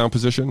lockdown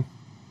position?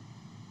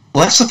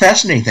 Well, that's the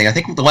fascinating thing. I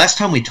think the last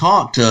time we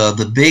talked,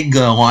 the big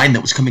line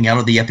that was coming out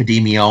of the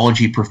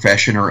epidemiology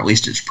profession, or at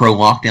least its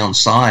pro-lockdown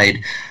side,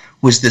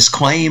 was this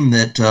claim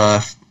that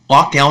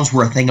lockdowns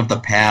were a thing of the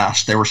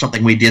past. They were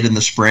something we did in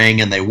the spring,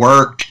 and they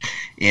worked,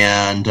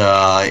 and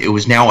it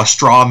was now a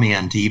straw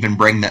man to even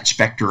bring that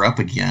specter up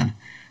again.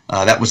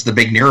 That was the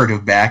big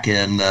narrative back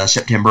in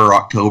September,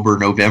 October,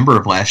 November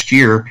of last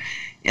year,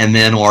 and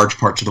then large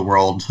parts of the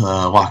world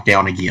locked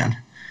down again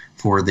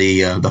for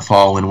the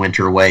fall and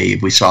winter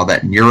wave. We saw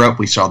that in Europe.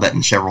 We saw that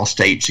in several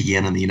states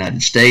again in the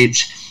United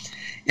States.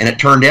 And it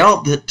turned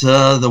out that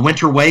the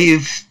winter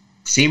wave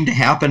seemed to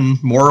happen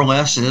more or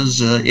less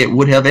as it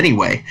would have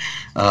anyway.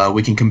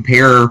 We can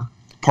compare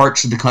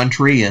parts of the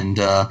country and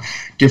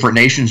different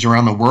nations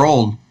around the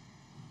world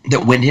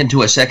that went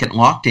into a second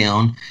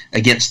lockdown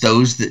against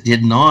those that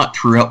did not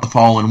throughout the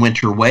fall and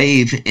winter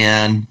wave,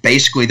 and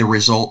basically the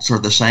results are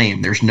the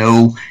same. There's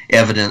no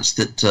evidence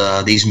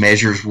that these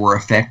measures were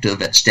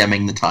effective at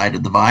stemming the tide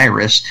of the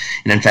virus,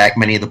 and in fact,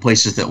 many of the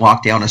places that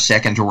locked down a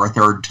second or a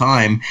third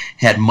time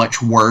had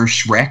much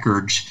worse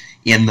records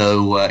in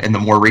the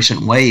more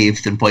recent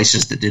wave than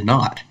places that did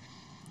not.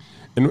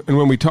 And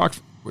when we talked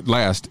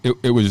last,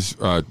 it was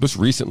just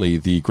recently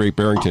the Great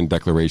Barrington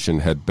Declaration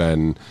had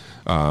been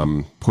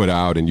put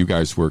out, and you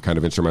guys were kind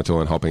of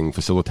instrumental in helping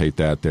facilitate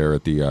that there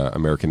at the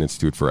American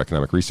Institute for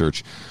Economic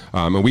Research.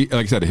 And we,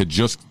 like I said, it had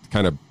just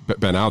kind of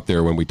been out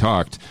there when we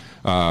talked.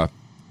 At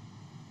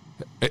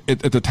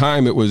the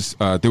time, it was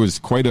there was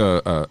quite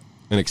an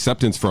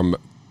acceptance from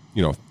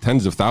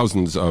tens of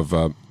thousands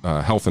of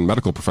health and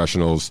medical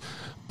professionals,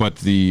 but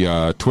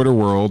the Twitter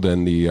world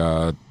and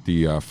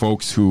the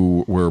folks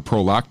who were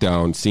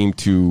pro-lockdown seemed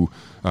to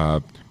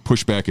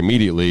push back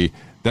immediately.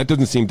 That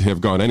doesn't seem to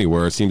have gone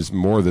anywhere. It seems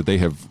more that they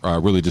have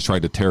really just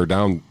tried to tear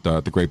down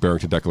the Great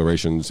Barrington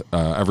Declarations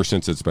ever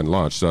since it's been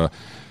launched.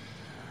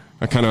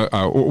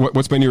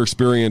 What's been your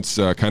experience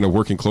kind of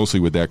working closely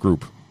with that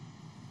group?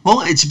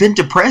 Well, it's been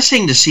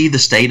depressing to see the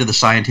state of the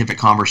scientific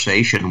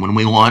conversation. When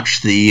we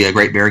launched the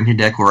Great Barrington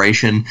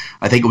Declaration,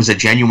 I think it was a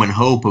genuine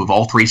hope of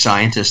all three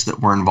scientists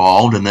that were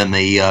involved, and then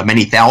the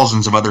many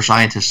thousands of other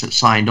scientists that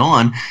signed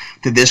on,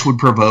 that this would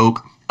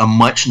provoke a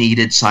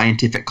much-needed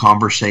scientific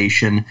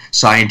conversation,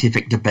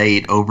 scientific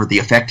debate over the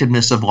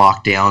effectiveness of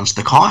lockdowns,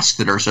 the costs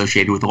that are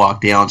associated with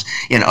lockdowns,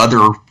 and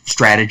other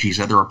strategies,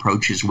 other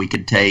approaches we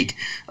could take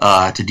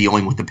to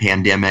dealing with the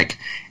pandemic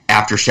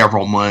after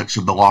several months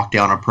of the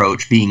lockdown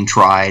approach being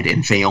tried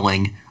and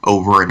failing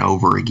over and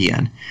over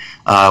again.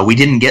 We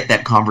didn't get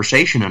that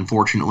conversation,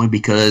 unfortunately,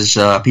 because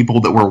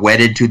people that were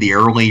wedded to the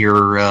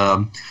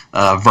earlier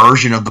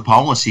version of the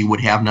policy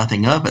would have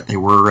nothing of it. They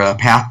were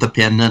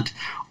path-dependent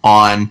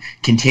on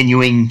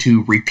continuing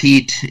to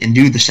repeat and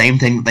do the same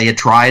thing that they had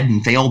tried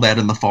and failed at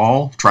in the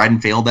fall, tried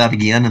and failed at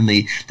again in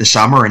the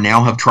summer, and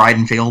now have tried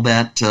and failed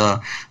at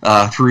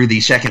through the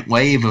second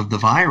wave of the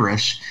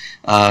virus.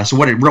 So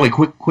what it really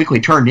quickly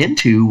turned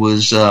into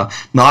was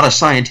not a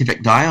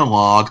scientific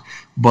dialogue,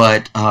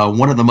 but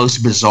one of the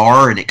most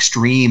bizarre and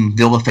extreme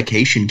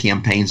vilification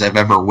campaigns I've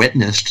ever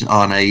witnessed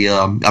on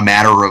a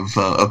matter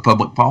of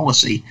public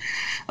policy,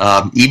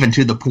 even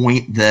to the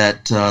point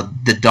that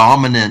the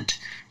dominant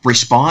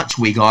response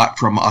we got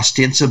from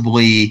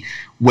ostensibly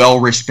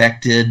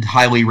well-respected,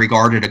 highly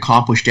regarded,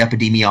 accomplished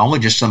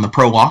epidemiologists on the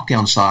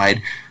pro-lockdown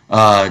side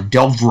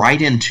delved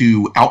right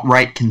into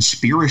outright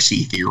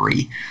conspiracy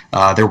theory.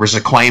 There was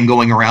a claim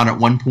going around at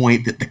one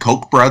point that the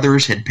Koch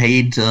brothers had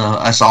paid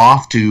us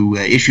off to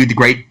issue the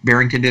Great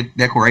Barrington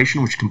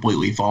Declaration, which is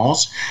completely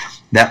false.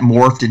 That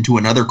morphed into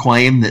another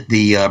claim that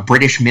the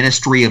British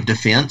Ministry of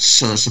Defense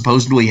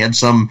supposedly had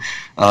some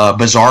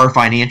bizarre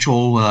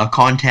financial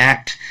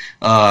contact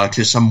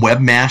to some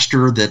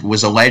webmaster that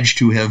was alleged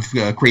to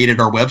have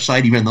created our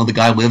website, even though the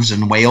guy lives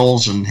in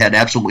Wales and had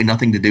absolutely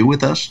nothing to do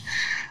with us.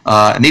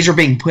 And these are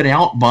being put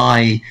out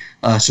by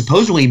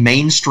supposedly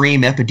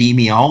mainstream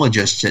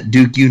epidemiologists at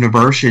Duke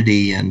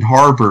University and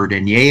Harvard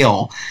and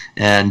Yale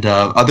and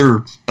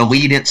other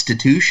elite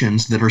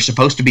institutions that are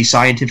supposed to be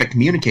scientific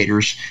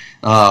communicators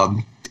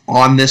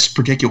on this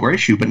particular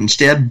issue. But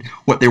instead,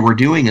 what they were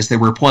doing is they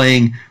were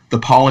playing the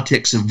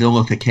politics of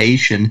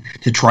vilification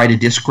to try to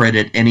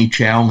discredit any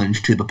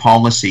challenge to the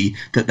policy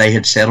that they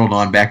had settled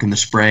on back in the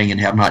spring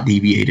and have not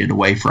deviated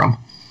away from.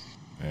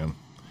 Man.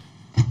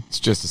 It's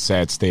just a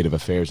sad state of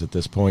affairs at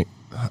this point.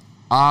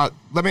 Let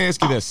me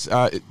ask you this.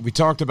 We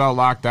talked about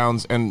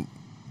lockdowns and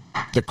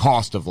the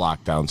cost of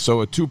lockdowns.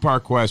 So a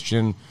two-part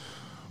question.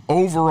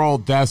 Overall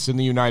deaths in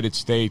the United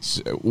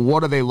States,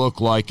 what do they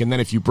look like? And then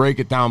if you break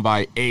it down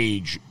by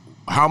age,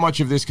 how much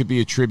of this could be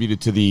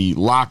attributed to the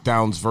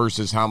lockdowns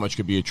versus how much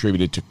could be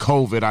attributed to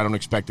COVID? I don't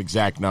expect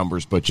exact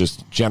numbers, but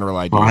just general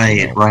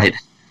ideas. Right.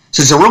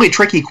 So it's a really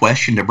tricky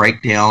question to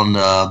break down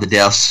the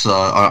deaths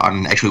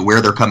on actually where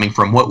they're coming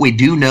from. What we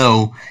do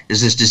know is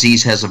this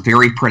disease has a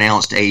very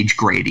pronounced age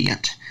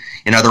gradient.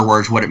 In other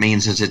words, what it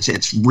means is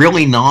it's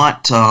really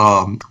not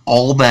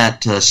all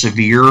that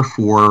severe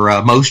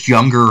for most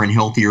younger and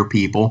healthier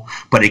people,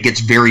 but it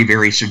gets very,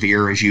 very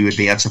severe as you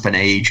advance up in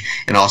age,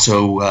 and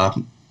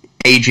also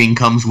aging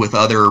comes with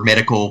other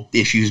medical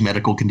issues,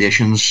 medical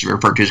conditions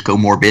referred to as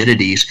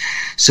comorbidities.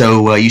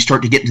 So you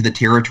start to get into the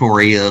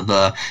territory of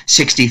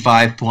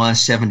 65 plus,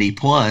 70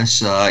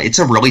 plus. It's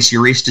a really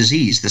serious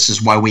disease. This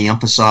is why we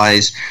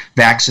emphasize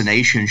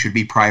vaccination should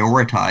be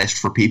prioritized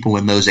for people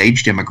in those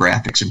age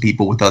demographics and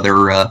people with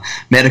other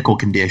medical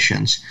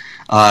conditions.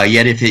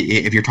 Yet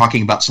if you're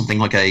talking about something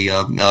like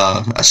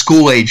a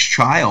school-age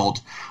child,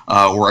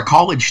 or a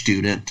college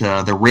student,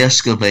 the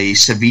risk of a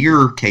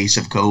severe case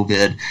of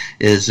COVID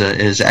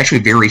is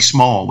actually very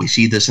small. We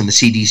see this in the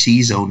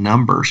CDC's own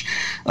numbers.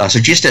 So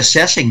just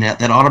assessing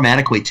that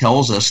automatically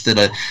tells us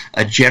that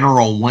a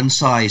general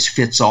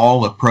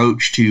one-size-fits-all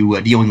approach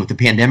to dealing with the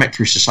pandemic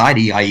through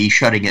society, i.e.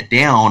 shutting it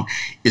down,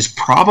 is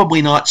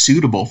probably not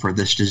suitable for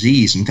this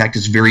disease. In fact,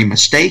 it's very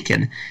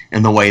mistaken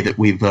in the way that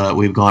we've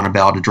gone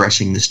about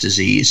addressing this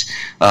disease.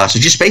 So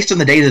just based on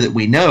the data that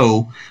we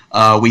know,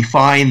 we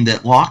find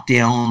that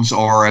lockdowns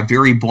are a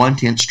very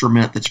blunt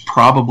instrument that's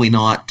probably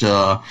not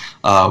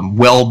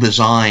well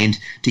designed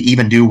to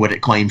even do what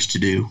it claims to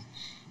do.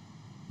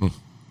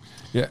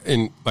 Yeah,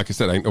 and like I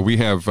said, I know we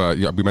have.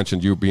 We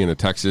mentioned you being in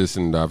Texas,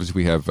 and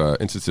obviously we have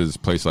instances,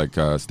 place like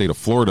state of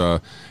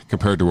Florida,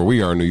 compared to where we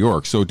are in New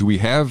York. So, do we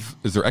have?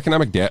 Is there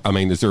economic data? I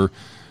mean, is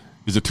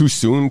it too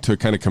soon to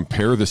kind of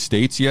compare the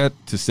states yet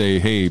to say,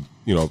 hey,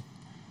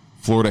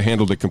 Florida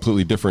handled it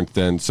completely different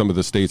than some of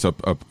the states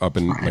up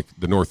in like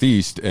the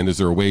Northeast, and is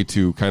there a way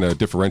to kind of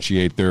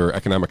differentiate their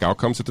economic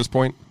outcomes at this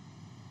point?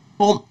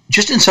 Well,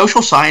 just in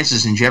social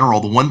sciences in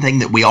general, the one thing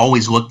that we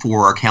always look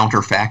for are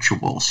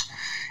counterfactuals.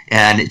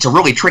 And it's a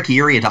really tricky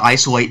area to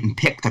isolate and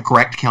pick the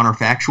correct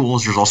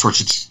counterfactuals. There's all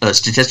sorts of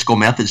statistical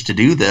methods to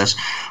do this.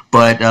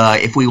 But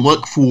if we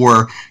look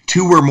for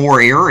two or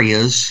more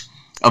areas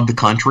of the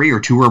country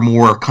or two or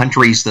more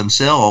countries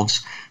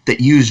themselves that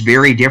use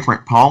very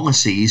different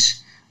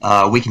policies,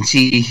 we can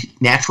see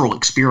natural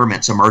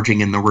experiments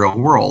emerging in the real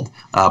world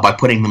by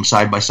putting them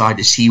side by side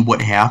to see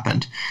what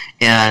happened.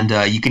 And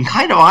you can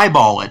kind of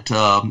eyeball it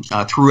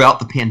throughout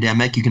the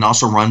pandemic. You can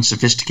also run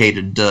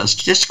sophisticated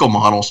statistical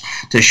models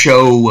to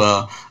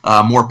show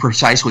more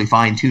precisely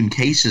fine-tuned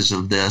cases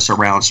of this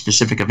around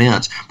specific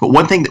events. But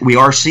one thing that we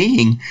are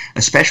seeing,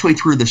 especially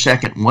through the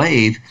second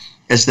wave,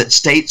 is that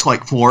states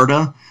like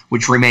Florida,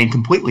 which remain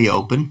completely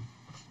open,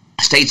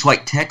 states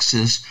like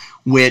Texas,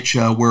 which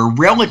were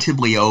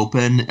relatively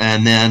open,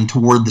 and then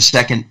toward the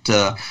second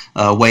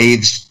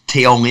wave's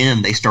tail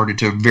end, they started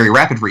to very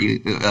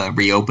rapidly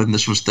reopen.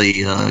 This was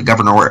the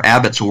Governor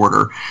Abbott's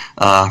order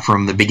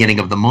from the beginning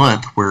of the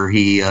month, where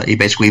he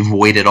basically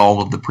voided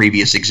all of the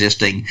previous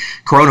existing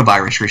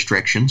coronavirus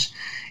restrictions.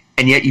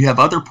 And yet you have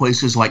other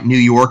places like New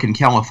York and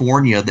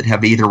California that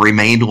have either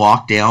remained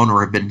locked down or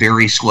have been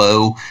very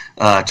slow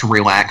to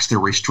relax their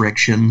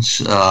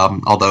restrictions.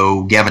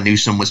 Although Gavin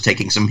Newsom was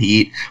taking some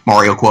heat,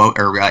 Andrew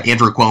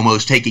Cuomo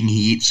is taking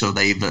heat, so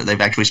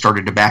they've actually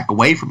started to back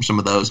away from some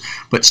of those.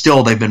 But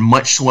still, they've been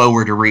much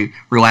slower to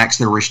relax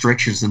their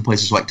restrictions than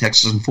places like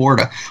Texas and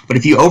Florida. But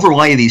if you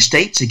overlay these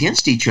states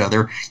against each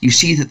other, you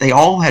see that they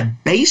all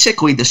had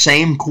basically the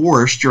same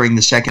course during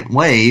the second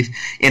wave.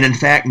 And in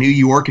fact, New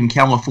York and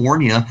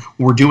California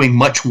were doing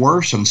much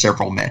worse on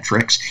several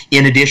metrics,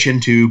 in addition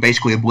to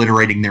basically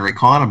obliterating their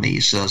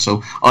economies.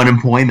 So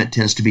unemployment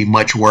tends to be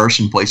much worse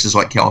in places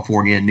like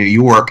California and New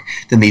York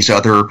than these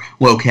other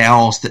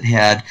locales that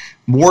had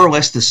more or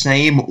less the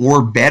same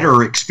or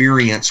better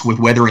experience with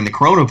weathering the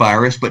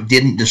coronavirus, but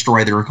didn't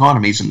destroy their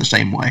economies in the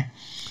same way.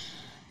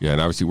 Yeah,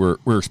 and obviously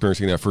we're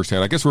experiencing that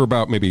firsthand. I guess we're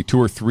about maybe 2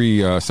 or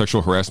 3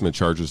 sexual harassment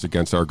charges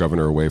against our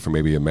governor away from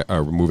maybe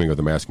a removing of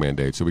the mask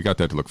mandate. So we got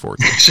that to look forward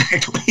to.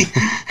 Exactly.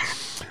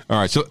 All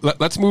right, so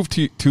let's move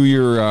to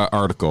your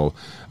article,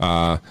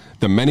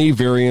 The Many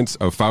Variants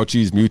of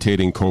Fauci's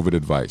Mutating COVID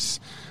Advice.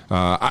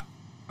 I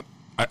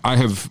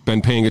have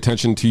been paying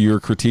attention to your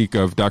critique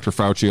of Dr.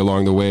 Fauci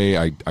along the way.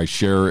 I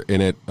share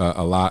in it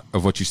a lot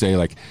of what you say.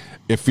 Like,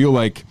 I feel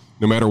like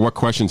no matter what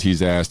questions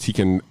he's asked, he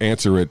can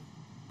answer it.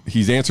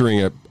 He's answering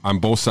it on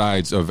both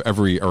sides of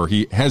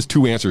he has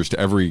 2 answers to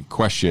every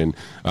question,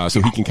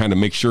 so he can kind of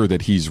make sure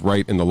that he's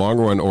right in the long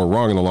run or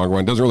wrong in the long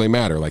run. It doesn't really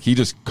matter. Like, he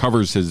just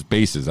covers his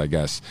bases, I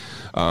guess.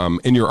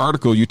 In your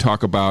article, you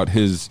talk about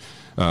his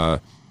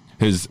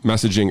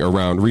messaging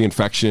around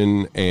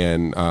reinfection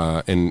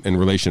and in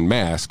relation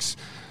masks.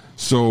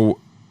 So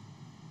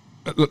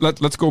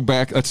let's go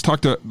back. Let's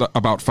talk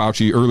about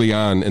Fauci early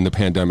on in the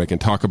pandemic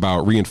and talk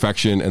about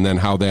reinfection and then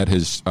how that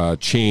has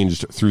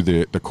changed through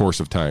the course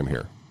of time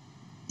here.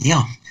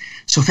 Yeah.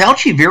 So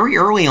Fauci, very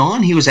early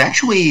on, he was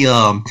actually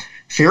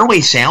fairly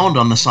sound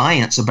on the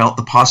science about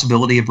the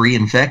possibility of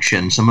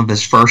reinfection. Some of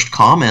his first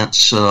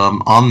comments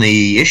on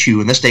the issue,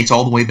 and this dates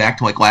all the way back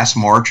to like last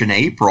March and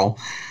April,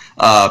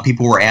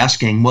 people were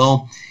asking,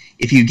 well,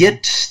 if you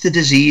get the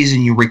disease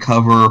and you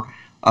recover,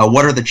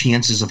 what are the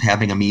chances of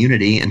having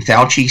immunity? And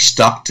Fauci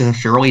stuck to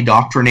fairly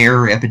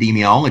doctrinaire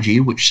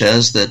epidemiology, which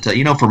says that,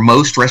 for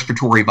most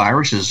respiratory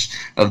viruses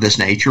of this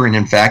nature, and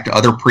in fact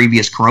other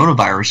previous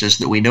coronaviruses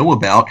that we know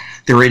about,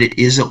 there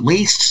is at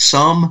least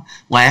some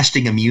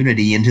lasting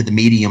immunity into the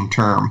medium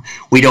term.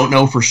 We don't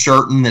know for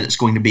certain that it's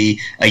going to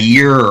be a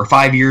year or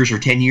 5 years or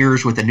 10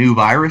 years with a new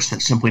virus.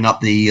 That's simply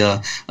not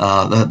the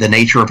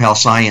nature of how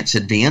science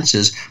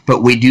advances.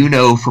 But we do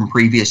know from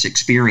previous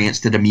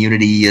experience that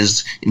immunity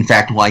is, in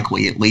fact,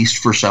 likely, at least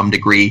for some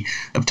degree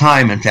of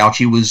time. And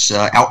Fauci was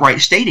outright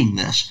stating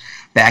this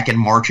back in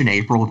March and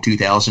April of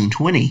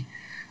 2020.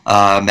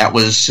 That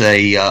was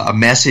a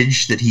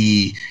message that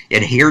he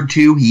adhered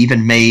to. He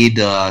even made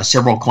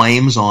several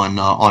claims on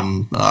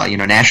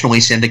nationally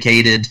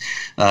syndicated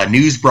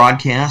news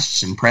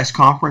broadcasts and press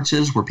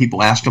conferences where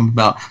people asked him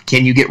about,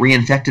 can you get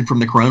reinfected from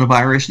the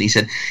coronavirus? And he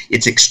said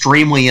it's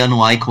extremely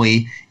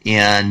unlikely,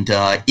 and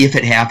if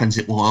it happens,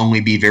 it will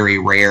only be very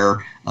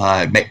rare.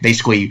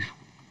 Basically,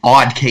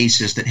 odd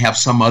cases that have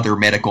some other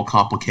medical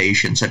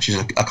complication, such as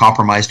a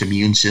compromised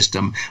immune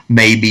system,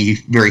 may be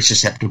very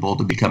susceptible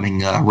to becoming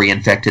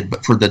reinfected.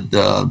 But for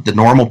the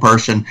normal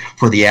person,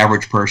 for the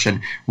average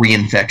person,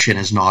 reinfection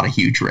is not a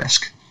huge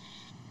risk.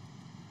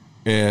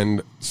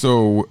 And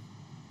so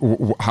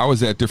how is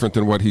that different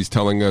than what he's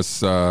telling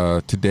us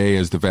today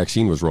as the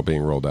vaccine was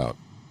being rolled out?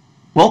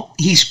 Well,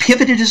 he's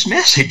pivoted his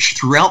message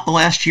throughout the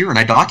last year, and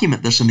I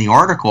document this in the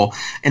article.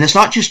 And it's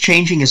not just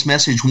changing his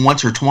message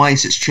once or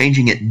twice, it's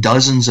changing it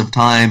dozens of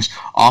times,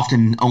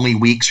 often only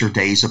weeks or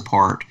days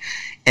apart.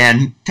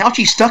 And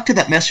Fauci stuck to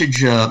that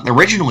message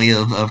originally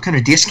of kind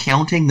of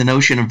discounting the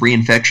notion of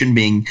reinfection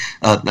being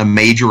a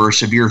major or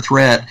severe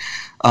threat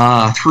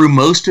through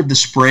most of the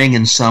spring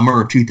and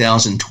summer of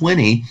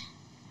 2020.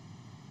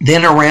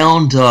 Then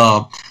around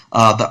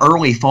the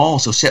early fall,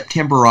 so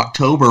September,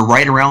 October,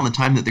 right around the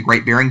time that the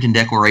Great Barrington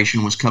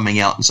Declaration was coming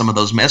out, and some of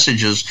those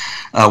messages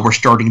were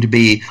starting to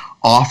be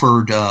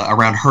offered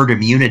around herd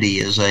immunity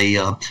as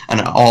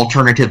an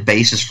alternative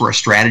basis for a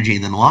strategy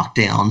than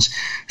lockdowns,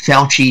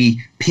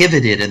 Fauci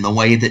pivoted in the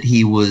way that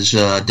he was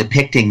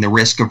depicting the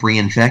risk of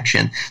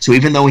reinfection. So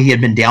even though he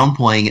had been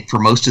downplaying it for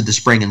most of the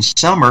spring and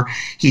summer,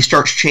 he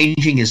starts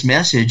changing his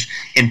message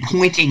and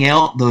pointing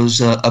out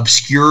those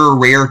obscure,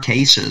 rare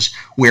cases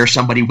where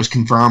somebody was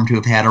confirmed to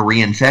have had a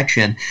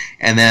reinfection,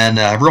 and then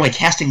really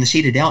casting the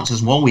seed of doubt and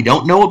says, well, we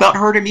don't know about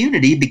herd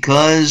immunity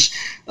because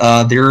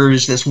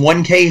there's this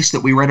one case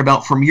that we read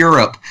about from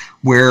Europe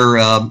where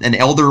an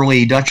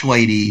elderly Dutch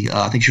lady,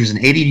 I think she was an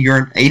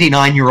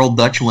 89-year-old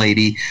Dutch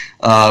lady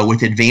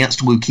with advanced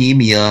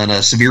leukemia and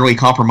a severely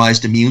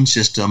compromised immune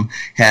system,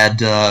 had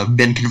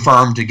been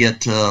confirmed to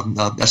get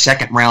a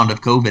second round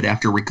of COVID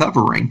after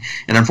recovering,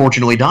 and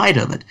unfortunately died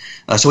of it.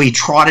 So he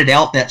trotted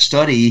out that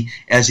study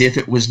as if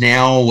it was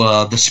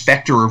now the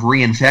specter of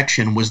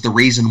reinfection was the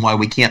reason why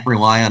we can't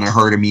rely on a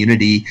herd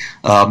immunity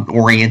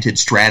oriented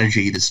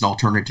strategy that's an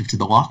alternative to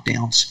the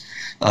lockdowns.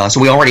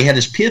 So we already had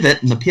his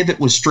pivot, and the pivot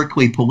was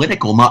strictly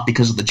political, not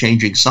because of the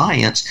changing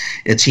science.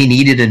 It's he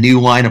needed a new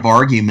line of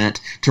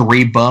argument to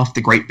rebuff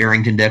the Great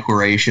Barrington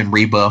Declaration,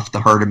 rebuff the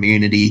herd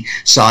immunity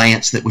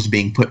science that was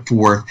being put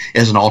forth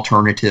as an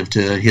alternative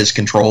to his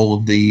control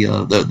of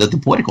the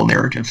political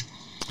narrative.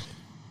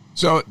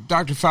 So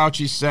Dr.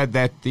 Fauci said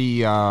that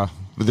the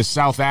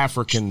South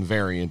African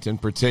variant in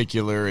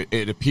particular,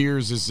 it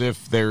appears as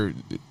if the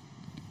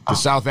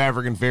South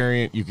African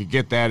variant, you could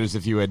get that as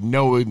if you had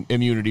no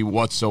immunity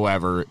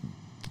whatsoever.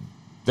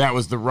 That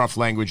was the rough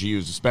language he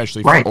used,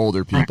 especially for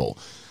older people.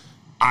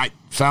 I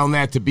found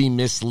that to be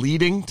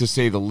misleading, to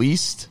say the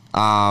least.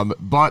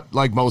 But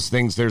like most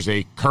things, there's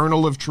a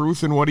kernel of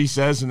truth in what he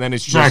says, and then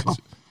it's just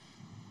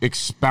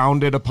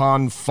expounded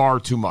upon far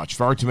too much,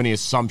 far too many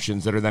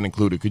assumptions that are then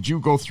included. Could you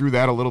go through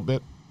that a little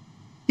bit?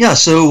 Yeah,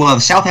 so the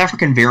South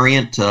African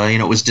variant,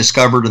 was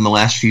discovered in the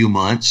last few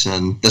months,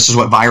 and this is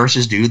what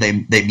viruses do. They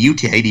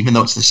mutate, even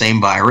though it's the same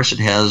virus. It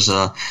has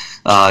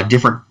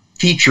different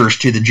features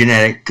to the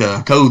genetic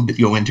code that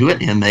go into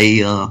it, and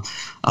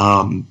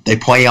they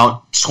play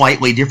out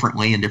slightly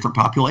differently in different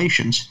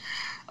populations.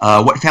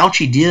 What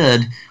Fauci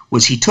did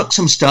was he took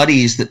some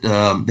studies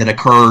that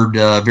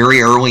occurred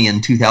very early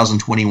in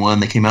 2021.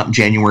 They came out in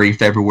January,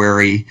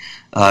 February,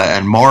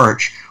 and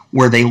March,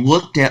 where they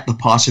looked at the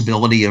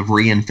possibility of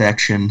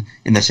reinfection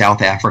in the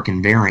South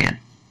African variant.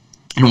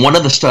 And one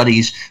of the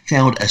studies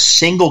found a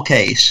single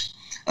case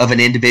of an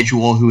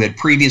individual who had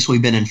previously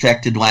been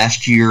infected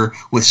last year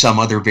with some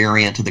other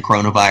variant of the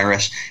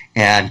coronavirus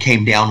and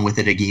came down with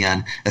it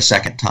again a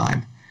second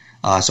time.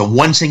 So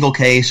one single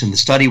case, and the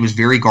study was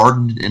very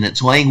guarded in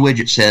its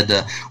language. It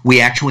said, we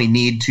actually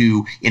need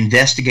to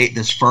investigate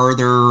this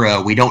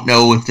further. We don't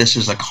know if this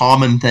is a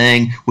common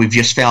thing. We've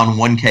just found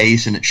one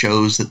case, and it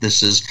shows that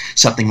this is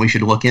something we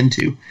should look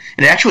into.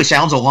 And it actually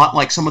sounds a lot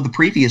like some of the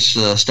previous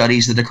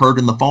studies that occurred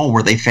in the fall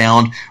where they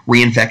found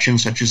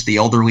reinfections such as the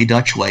elderly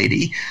Dutch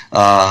lady.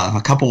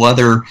 A couple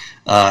other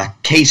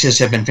cases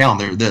have been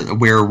found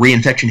where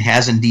reinfection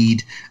has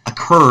indeed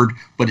occurred,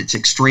 but it's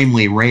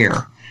extremely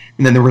rare.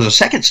 And then there was a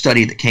second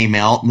study that came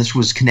out, and this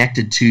was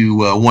connected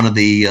to one of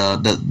the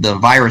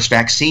virus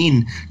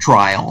vaccine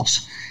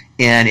trials,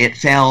 and it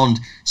found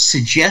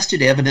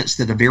suggested evidence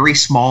that a very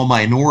small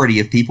minority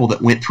of people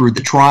that went through the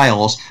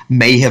trials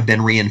may have been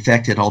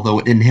reinfected, although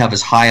it didn't have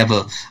as high of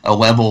a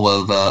level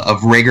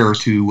of rigor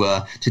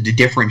to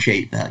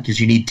differentiate that, because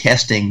you need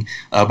testing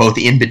both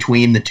in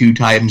between the two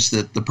times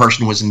that the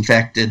person was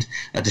infected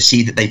to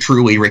see that they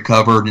truly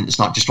recovered, and it's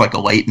not just like a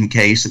latent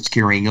case that's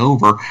carrying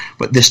over.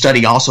 But this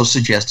study also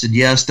suggested,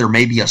 yes, there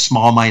may be a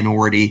small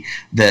minority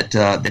that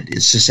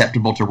is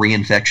susceptible to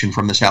reinfection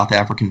from the South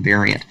African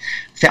variant.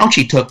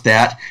 Fauci took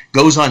that,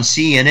 goes on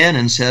CNN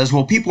and says,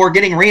 well, people are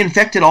getting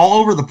reinfected all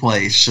over the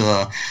place.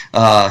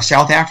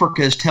 South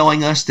Africa is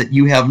telling us that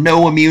you have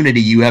no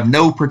immunity, you have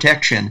no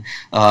protection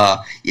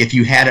if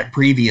you had it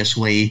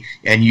previously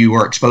and you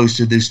are exposed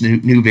to this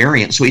new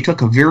variant. So he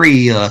took a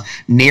very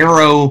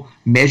narrow,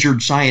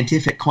 measured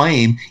scientific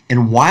claim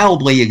and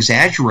wildly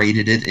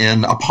exaggerated it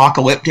in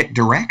apocalyptic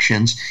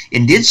directions,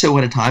 and did so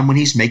at a time when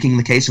he's making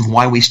the case of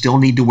why we still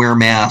need to wear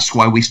masks,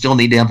 why we still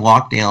need to have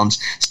lockdowns,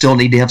 still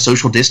need to have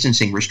social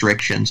distancing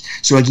restrictions.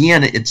 So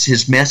again, it's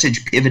his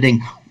message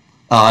pivoting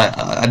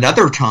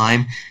another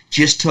time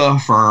just to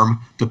affirm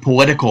the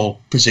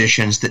political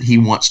positions that he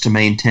wants to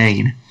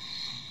maintain.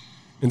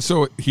 And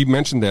so he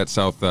mentioned that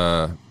South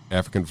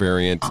African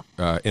variant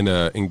in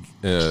a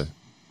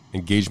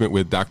engagement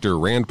with Dr.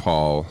 Rand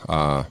Paul.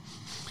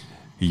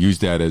 He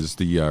used that as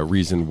the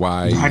reason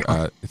why,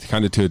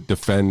 kind of to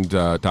defend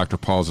Dr.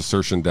 Paul's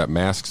assertion that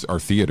masks are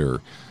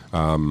theater.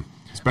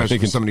 Especially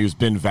for somebody who's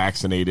been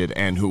vaccinated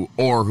and who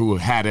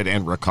had it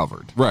and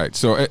recovered. Right.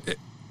 So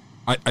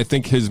I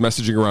think his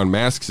messaging around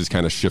masks has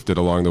kind of shifted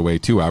along the way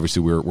too.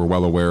 Obviously, we're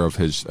well aware of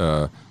his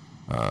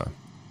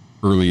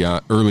early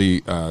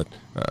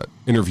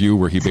interview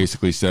where he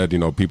basically said,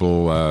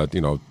 people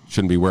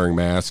shouldn't be wearing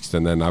masks,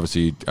 and then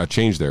obviously a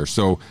change there.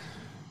 So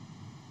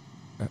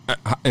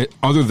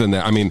other than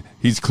that, I mean,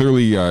 he's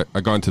clearly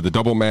gone to the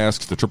double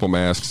masks, the triple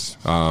masks.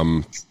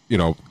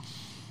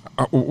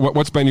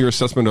 What's been your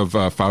assessment of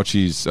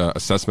Fauci's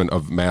assessment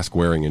of mask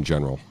wearing in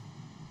general?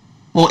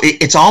 Well,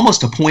 it's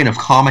almost a point of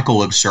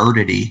comical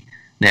absurdity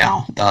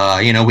now.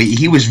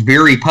 He was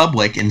very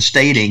public in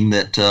stating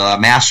that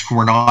masks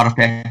were not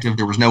effective.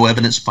 There was no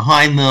evidence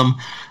behind them.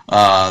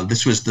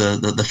 This was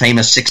the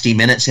famous 60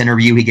 Minutes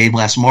interview he gave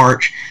last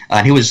March.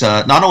 And he was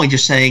not only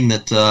just saying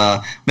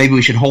that maybe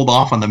we should hold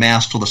off on the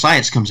masks till the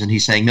science comes in.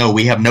 He's saying, no,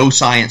 we have no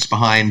science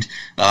behind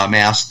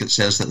masks that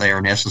says that they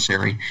are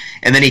necessary.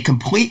 And then he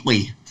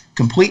completely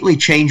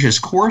changes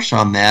course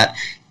on that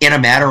in a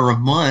matter of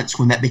months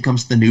when that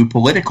becomes the new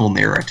political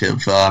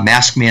narrative.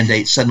 Mask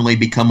mandates suddenly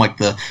become like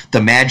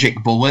the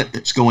magic bullet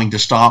that's going to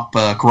stop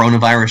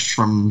coronavirus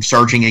from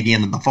surging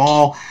again in the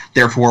fall.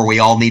 Therefore, we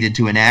all needed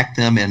to enact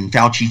them, and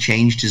Fauci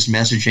changed his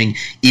messaging,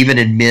 even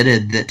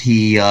admitted that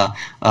he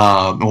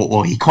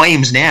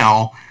claims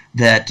now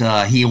that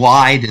he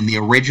lied in the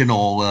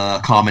original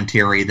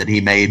commentary that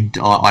he made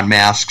on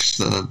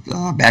masks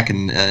back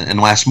in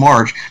last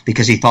March,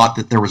 because he thought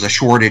that there was a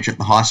shortage at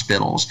the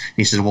hospitals.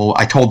 He said, well,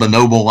 I told the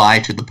noble lie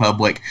to the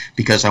public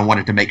because I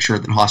wanted to make sure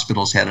that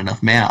hospitals had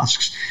enough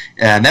masks.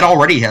 And that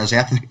already has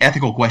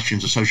ethical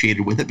questions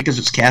associated with it, because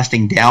it's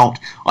casting doubt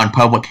on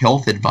public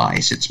health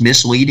advice. It's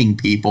misleading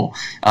people,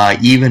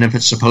 even if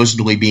it's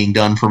supposedly being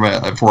done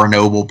for a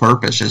noble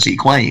purpose, as he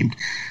claimed.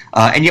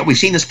 And yet we've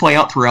seen this play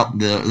out throughout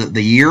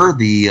the year.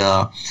 The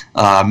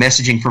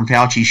messaging from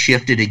Fauci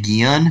shifted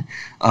again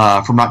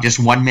from not just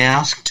one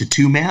mask to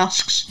two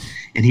masks.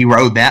 And he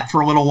rode that for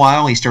a little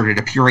while. He started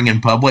appearing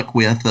in public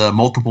with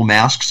multiple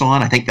masks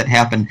on. I think that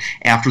happened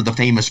after the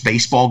famous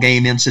baseball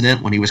game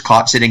incident when he was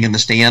caught sitting in the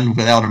stand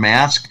without a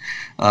mask.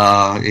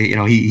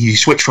 He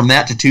switched from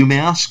that to two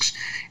masks.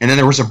 And then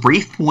there was a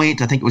brief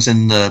point, I think it was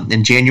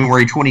in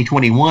January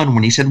 2021,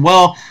 when he said,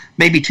 well,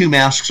 maybe two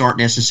masks aren't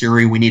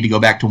necessary. We need to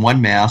go back to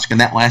one mask. And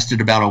that lasted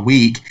about a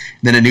week.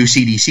 Then a new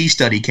CDC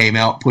study came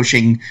out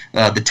pushing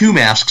the two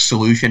mask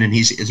solution, and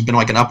it's been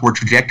like an upward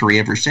trajectory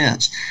ever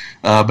since.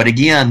 But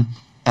again,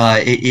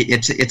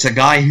 it's a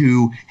guy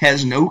who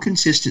has no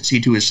consistency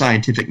to his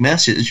scientific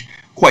message.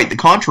 Quite the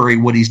contrary,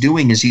 what he's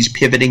doing is he's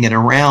pivoting it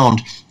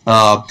around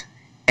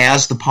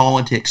as the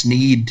politics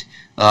need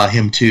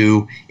him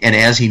to, and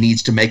as he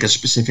needs to make a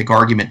specific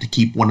argument to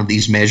keep one of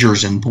these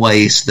measures in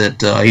place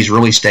that he's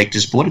really staked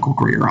his political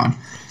career on.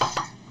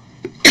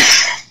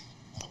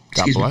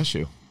 God bless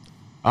you.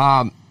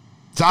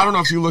 So I don't know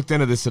if you looked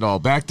into this at all.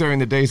 Back during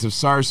the days of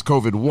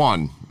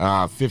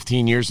SARS-CoV-1,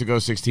 15 years ago,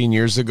 16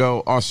 years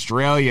ago,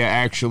 Australia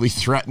actually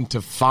threatened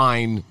to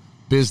fine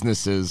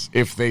businesses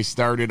if they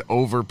started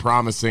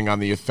over-promising on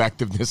the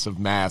effectiveness of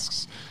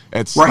masks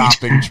at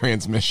stopping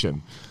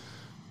transmission.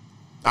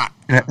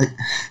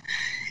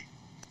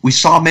 We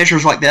saw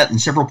measures like that in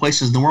several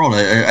places in the world.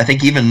 I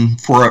think even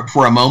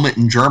for a moment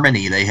in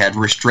Germany, they had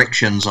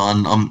restrictions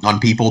on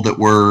people that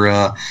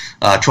were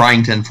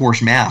trying to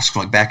enforce masks,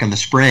 like back in the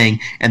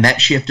spring, and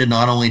that shifted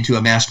not only to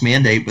a mask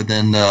mandate, but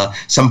then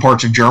some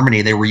parts of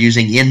Germany, they were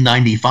using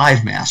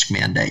N95 mask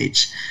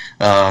mandates.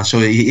 So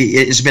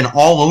it's been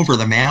all over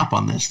the map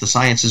on this. The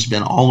science has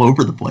been all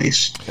over the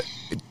place.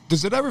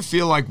 Does it ever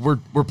feel like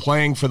we're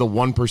playing for the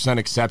 1%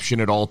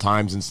 exception at all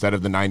times instead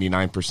of the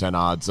 99%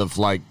 odds of,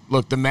 like,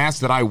 look, the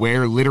mask that I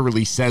wear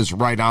literally says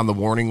right on the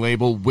warning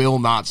label, will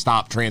not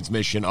stop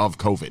transmission of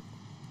COVID.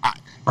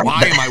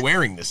 Why am I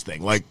wearing this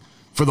thing? Like,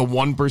 for the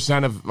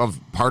 1% of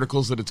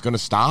particles that it's going to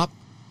stop?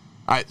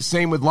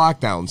 Same with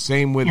lockdown.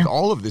 Same with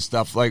all of this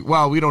stuff. Like,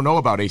 well, we don't know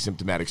about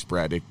asymptomatic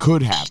spread. It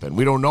could happen.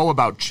 We don't know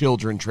about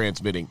children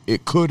transmitting.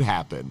 It could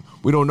happen.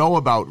 We don't know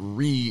about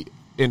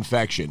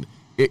reinfection.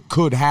 It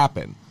could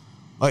happen.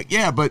 Like,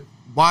 yeah, but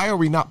why are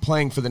we not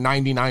playing for the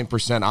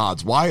 99%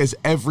 odds? Why is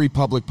every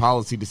public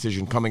policy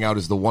decision coming out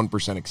as the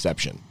 1%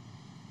 exception?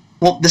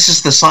 Well, this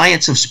is the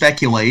science of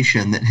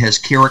speculation that has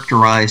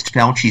characterized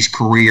Fauci's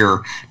career,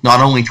 not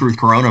only through the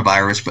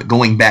coronavirus, but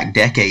going back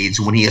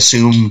decades when he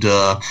assumed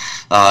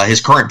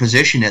his current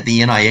position at the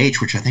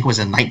NIH, which I think was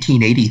in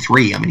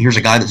 1983. I mean, here's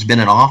a guy that's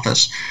been in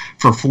office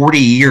for 40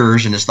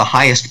 years and is the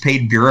highest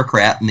paid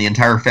bureaucrat in the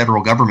entire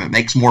federal government,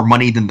 makes more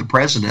money than the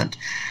president.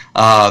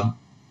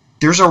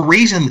 There's a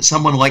reason that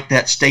someone like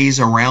that stays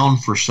around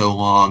for so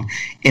long,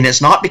 and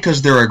it's not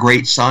because they're a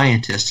great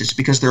scientist, it's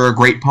because they're a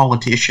great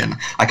politician.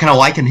 I kind of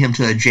liken him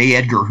to a J.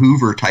 Edgar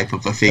Hoover type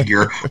of a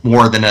figure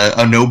more than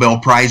a Nobel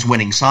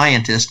Prize-winning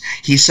scientist.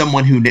 He's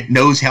someone who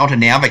knows how to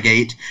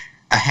navigate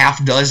a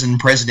half dozen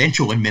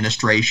presidential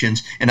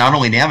administrations, and not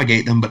only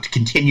navigate them, but to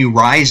continue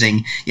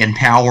rising in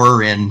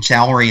power and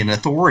salary and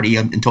authority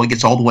until he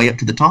gets all the way up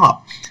to the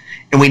top.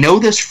 And we know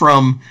this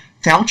from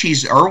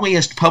Fauci's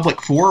earliest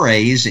public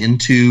forays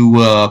into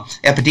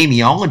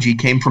epidemiology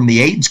came from the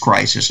AIDS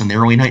crisis in the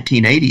early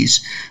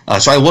 1980s.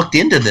 So I looked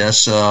into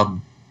this a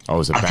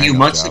few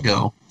months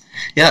ago.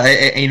 Yeah,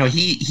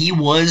 he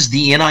was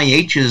the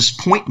NIH's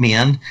point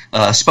man,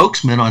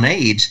 spokesman on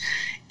AIDS.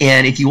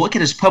 And if you look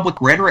at his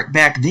public rhetoric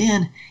back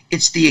then,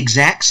 it's the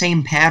exact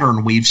same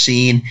pattern we've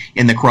seen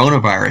in the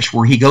coronavirus,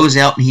 where he goes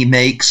out and he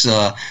makes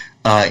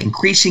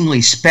increasingly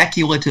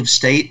speculative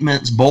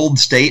statements, bold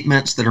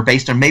statements that are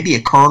based on maybe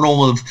a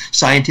kernel of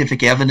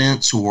scientific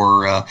evidence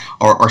or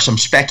some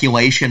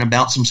speculation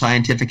about some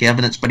scientific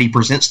evidence, but he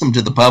presents them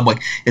to the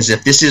public as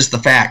if this is the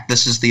fact,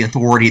 this is the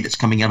authority that's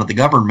coming out of the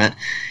government.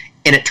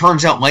 And it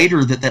turns out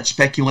later that that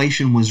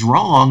speculation was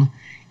wrong,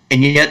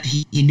 and yet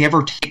he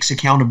never takes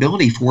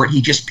accountability for it. He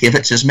just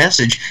pivots his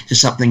message to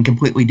something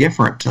completely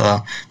different.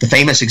 The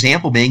famous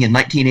example being in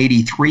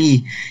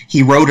 1983,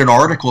 he wrote an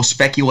article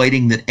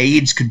speculating that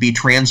AIDS could be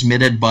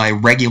transmitted by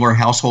regular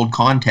household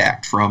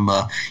contact from,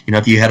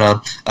 if you had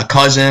a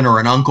cousin or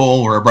an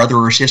uncle or a brother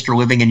or sister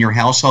living in your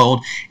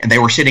household and they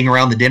were sitting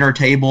around the dinner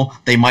table,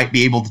 they might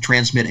be able to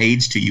transmit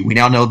AIDS to you. We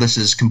now know this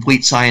is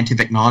complete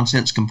scientific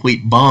nonsense,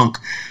 complete bunk.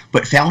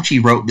 But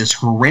Fauci wrote this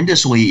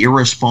horrendously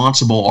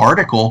irresponsible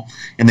article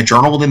in the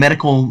Journal of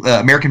the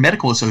American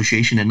Medical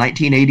Association in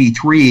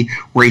 1983,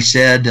 where he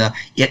said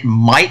it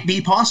might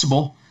be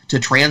possible to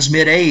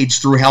transmit AIDS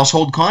through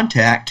household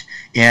contact,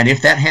 and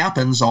if that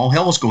happens, all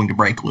hell is going to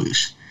break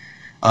loose.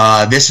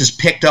 This is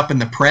picked up in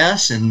the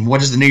press, and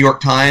what does the New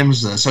York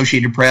Times, the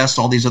Associated Press,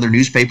 all these other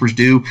newspapers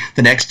do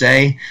the next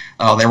day?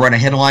 They run a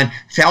headline,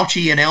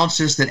 Fauci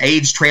announces that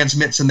AIDS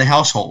transmits in the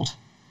household.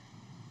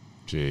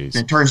 Jeez.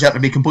 And it turns out to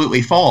be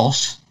completely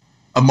false.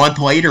 A month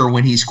later,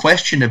 when he's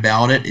questioned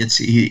about it,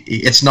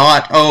 it's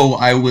not, oh,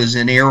 I was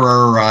in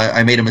error,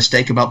 I made a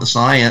mistake about the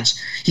science.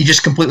 He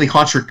just completely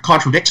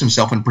contradicts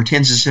himself and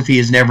pretends as if he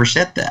has never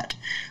said that.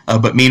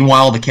 But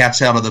meanwhile, the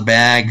cat's out of the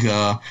bag.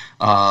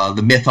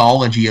 The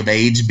mythology of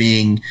AIDS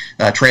being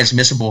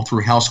transmissible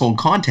through household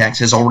contacts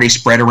has already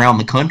spread around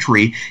the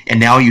country, and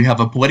now you have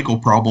a political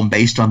problem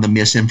based on the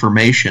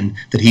misinformation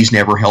that he's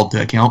never held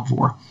to account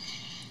for.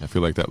 I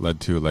feel like that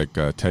led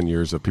to 10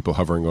 years of people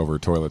hovering over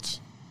toilets.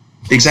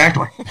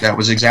 Exactly. That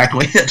was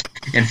exactly it.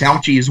 And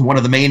Fauci is one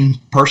of the main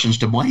persons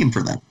to blame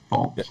for that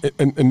fault.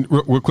 And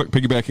real quick,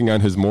 piggybacking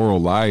on his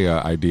moral lie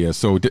idea.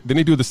 So didn't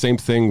he do the same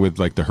thing with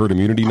the herd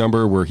immunity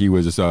number, where he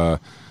was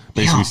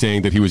basically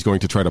saying that he was going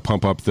to try to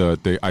pump up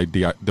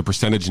the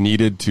percentage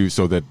needed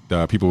so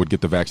that people would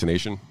get the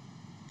vaccination?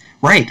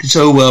 Right.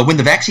 So when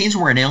the vaccines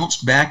were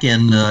announced back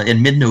in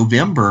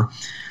mid-November,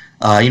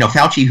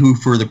 Fauci, who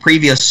for the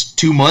previous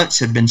 2 months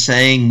had been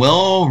saying,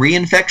 well,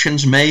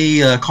 reinfections may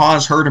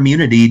cause herd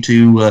immunity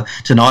to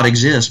not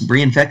exist.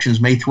 Reinfections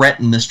may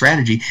threaten the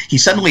strategy. He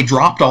suddenly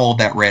dropped all of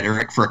that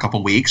rhetoric for a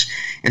couple weeks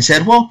and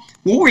said, well,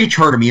 we'll reach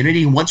herd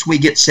immunity once we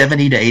get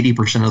 70 to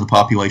 80% of the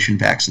population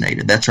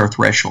vaccinated. That's our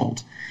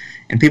threshold.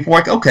 And people are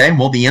like, okay,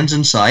 well, the end's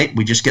in sight.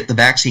 We just get the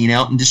vaccine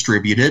out and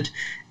distribute it,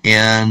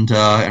 and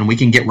we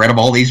can get rid of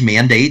all these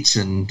mandates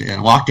and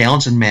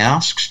lockdowns and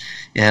masks.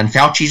 And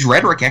Fauci's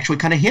rhetoric actually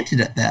kind of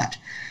hinted at that.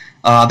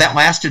 That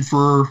lasted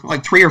for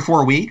 3 or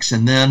 4 weeks,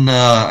 and then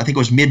I think it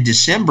was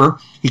mid-December,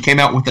 he came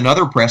out with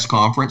another press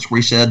conference where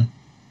he said,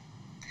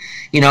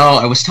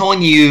 I was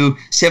telling you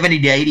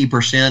 70 to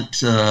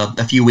 80%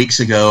 a few weeks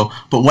ago,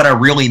 but what I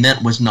really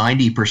meant was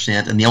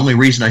 90%. And the only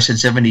reason I said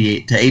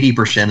 70 to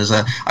 80% is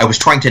I was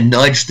trying to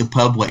nudge the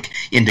public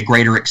into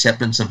greater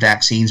acceptance of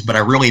vaccines, but I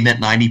really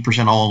meant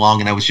 90% all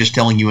along, and I was just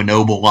telling you a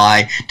noble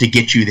lie to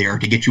get you there,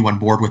 to get you on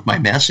board with my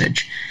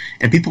message.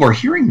 And people are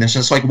hearing this,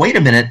 and it's like, wait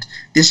a minute,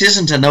 this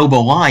isn't a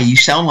noble lie. You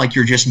sound like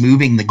you're just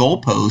moving the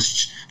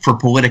goalposts for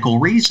political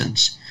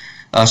reasons.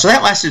 So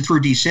that lasted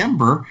through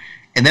December.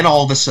 And then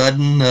all of a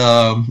sudden,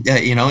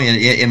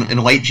 in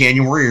late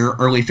January or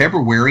early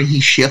February, he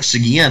shifts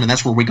again, and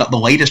that's where we got the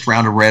latest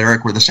round of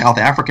rhetoric, where the South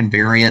African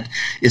variant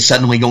is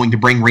suddenly going to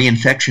bring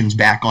reinfections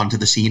back onto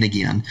the scene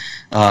again.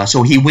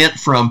 So he went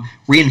from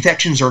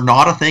reinfections are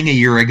not a thing a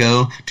year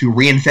ago to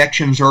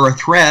reinfections are a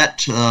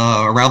threat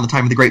around the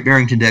time of the Great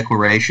Barrington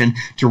Declaration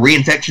to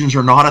reinfections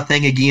are not a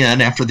thing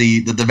again after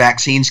the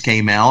vaccines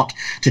came out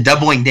to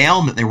doubling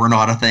down that they were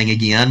not a thing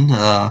again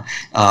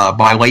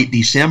by late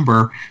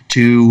December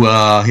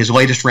to his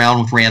latest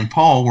round with Rand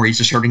Paul, where he's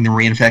asserting the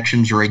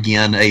reinfections are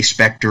again a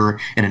specter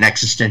and an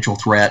existential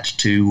threat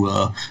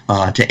to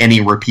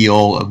any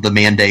repeal of the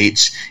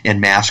mandates and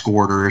mask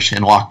orders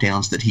and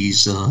lockdowns that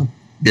he's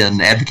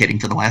been advocating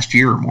for the last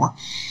year or more.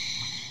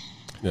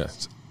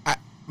 Yes.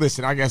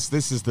 Listen, I guess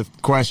this is the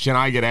question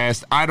I get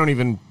asked. I don't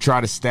even try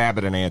to stab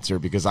at an answer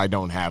because I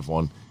don't have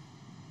one.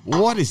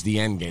 What is the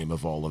end game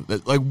of all of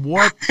this? Like,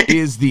 what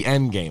is the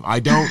end game? I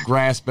don't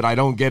grasp it. I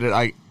don't get it.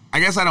 I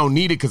guess I don't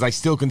need it because I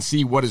still can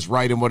see what is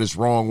right and what is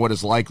wrong, what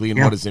is likely and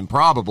what is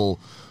improbable.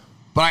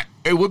 But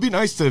it would be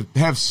nice to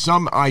have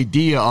some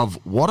idea of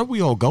what are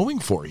we all going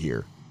for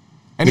here.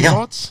 Any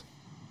thoughts?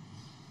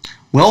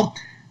 Well,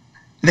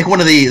 I think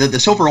one of the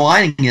silver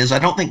lining is I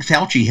don't think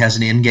Fauci has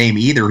an end game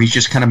either. He's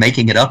just kind of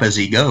making it up as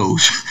he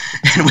goes.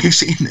 And we've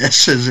seen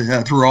this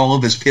through all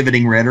of his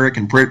pivoting rhetoric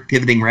and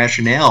pivoting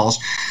rationales.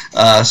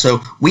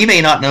 So we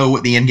may not know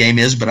what the end game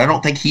is, but I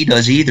don't think he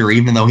does either,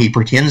 even though he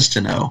pretends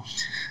to know.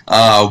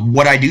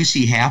 What I do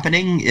see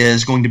happening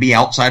is going to be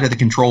outside of the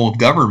control of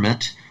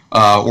government,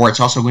 or it's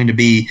also going to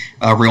be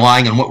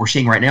relying on what we're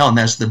seeing right now, and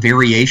that's the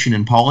variation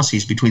in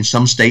policies between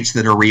some states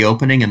that are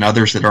reopening and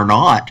others that are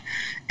not.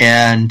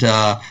 And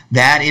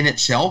that in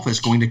itself is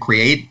going to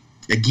create,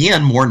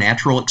 again, more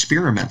natural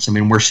experiments. I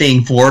mean, we're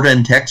seeing Florida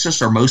and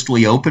Texas are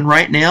mostly open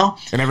right now,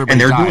 and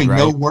they're doing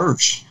no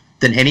worse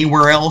than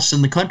anywhere else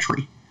in the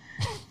country.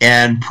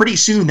 And pretty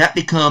soon that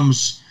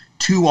becomes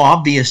too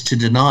obvious to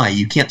deny.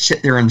 You can't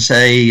sit there and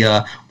say,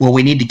 well,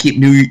 we need to keep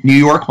New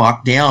York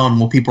locked down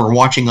while people are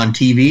watching on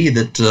TV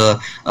that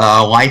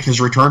life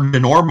has returned to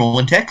normal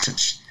in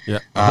Texas. Yeah,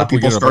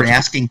 people start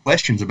asking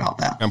questions about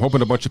that. I'm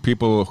hoping a bunch of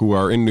people who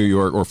are in New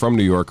York or from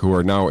New York who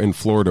are now in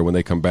Florida, when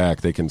they come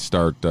back, they can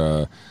start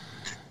at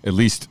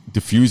least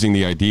diffusing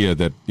the idea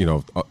that,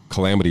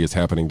 calamity is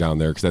happening down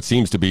there, because that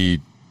seems to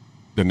be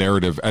the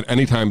narrative. At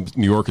any time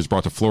New York is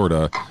brought to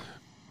Florida,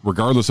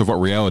 regardless of what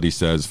reality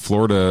says,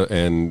 Florida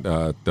and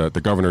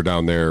the governor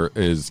down there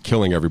is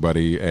killing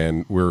everybody,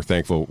 and we're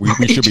thankful.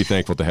 We should be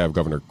thankful to have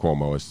Governor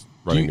Cuomo as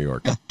running New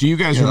York. Do you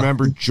guys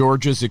remember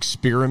Georgia's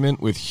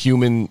experiment with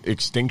human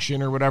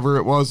extinction or whatever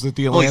it was that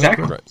the Atlantic?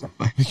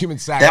 Exactly. Human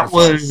sacrifice. That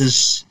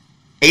was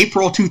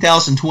April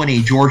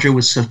 2020. Georgia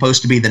was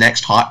supposed to be the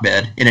next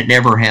hotbed, and it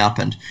never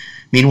happened.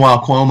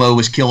 Meanwhile, Cuomo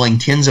was killing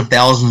tens of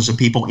thousands of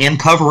people and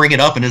covering it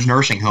up in his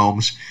nursing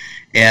homes.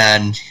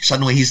 And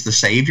suddenly he's the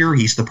savior.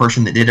 He's the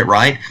person that did it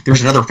right.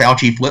 There's another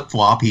Fauci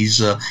flip-flop.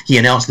 He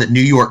announced that New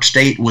York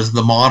State was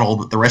the model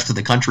that the rest of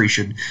the country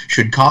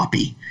should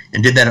copy,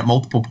 and did that at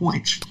multiple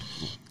points.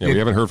 Yeah, we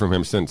haven't heard from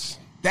him since.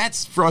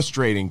 That's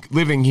frustrating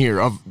living here.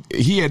 Dr.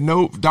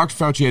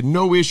 Fauci had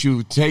no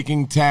issue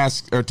taking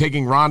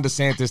Ron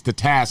DeSantis to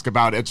task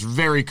about it. It's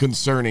very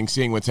concerning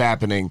seeing what's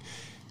happening.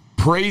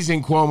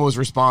 Praising Cuomo's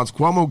response.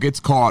 Cuomo gets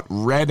caught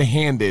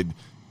red-handed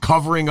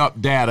covering up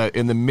data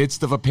in the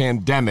midst of a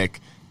pandemic,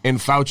 and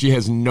Fauci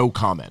has no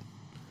comment.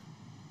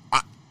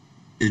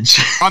 It's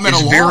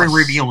very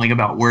revealing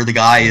about where the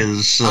guy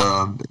is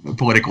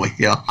politically.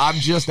 Yeah, I'm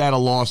just at a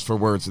loss for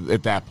words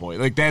at that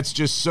point. Like, that's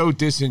just so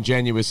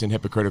disingenuous and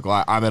hypocritical.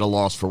 I'm at a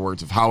loss for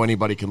words of how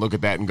anybody can look at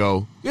that and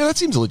go, yeah, that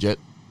seems legit.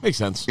 Makes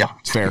sense. Yeah,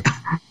 it's fair.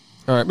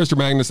 All right, Mr.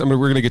 Magnus, we're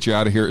going to get you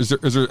out of here. Is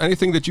there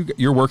anything that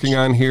you're working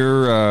on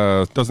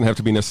here? Doesn't have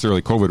to be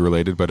necessarily COVID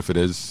related, but if it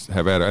is,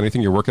 have at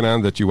anything you're working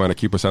on that you want to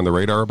keep us on the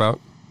radar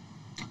about?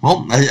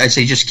 Well, I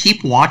say just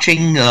keep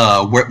watching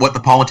what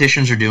the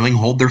politicians are doing.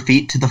 Hold their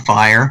feet to the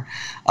fire.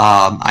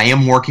 I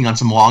am working on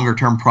some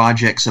longer-term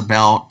projects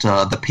about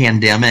the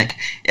pandemic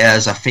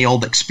as a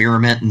failed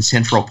experiment in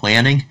central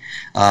planning.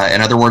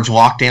 In other words,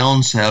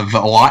 lockdowns have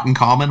a lot in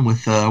common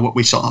with what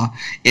we saw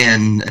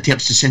in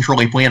attempts to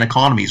centrally plan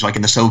economies, like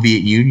in the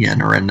Soviet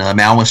Union or in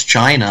Maoist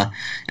China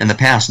in the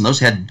past. And those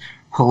had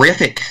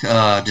horrific,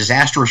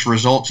 disastrous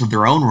results of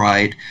their own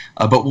right.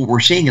 But what we're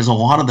seeing is a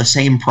lot of the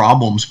same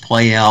problems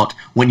play out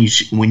when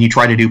you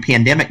try to do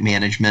pandemic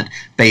management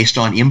based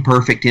on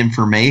imperfect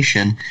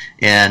information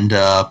and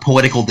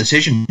political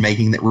decision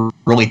making that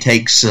really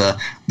takes the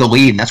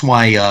lead. And that's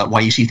why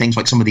you see things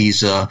like some of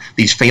these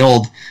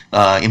failed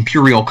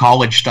Imperial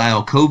College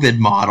style COVID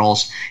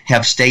models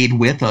have stayed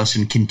with us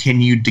and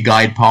continued to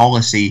guide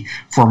policy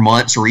for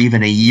months or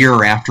even a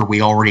year after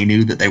we already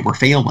knew that they were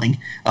failing.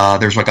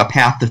 There's like a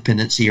path of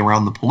tendency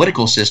around the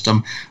political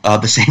system,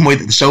 the same way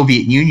that the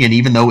Soviet Union,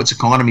 even though its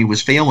economy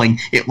was failing,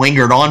 it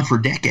lingered on for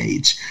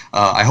decades.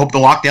 I hope the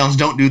lockdowns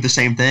don't do the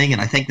same thing,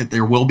 and I think that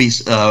there will be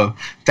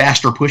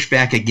faster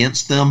pushback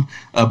against them,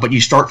 but you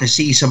start to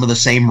see some of the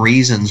same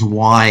reasons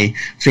why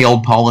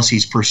failed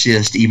policies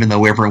persist, even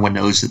though everyone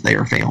knows that they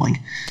are failing.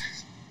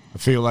 I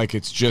feel like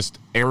it's just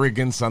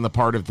arrogance on the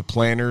part of the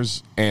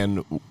planners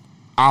and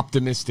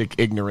optimistic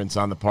ignorance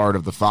on the part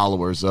of the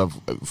followers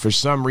of, for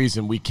some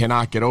reason, we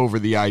cannot get over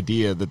the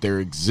idea that there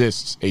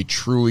exists a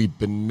truly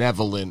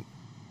benevolent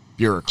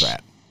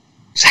bureaucrat.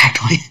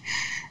 Exactly.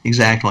 In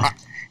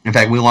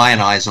fact, we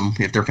lionize them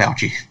if they're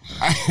Fauci.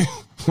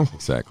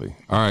 Exactly.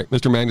 All right,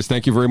 Mr. Magnus,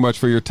 thank you very much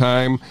for your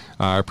time.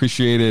 I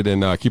appreciate it,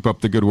 and keep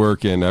up the good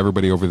work. And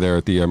everybody over there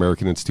at the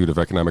American Institute of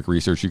Economic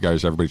Research, you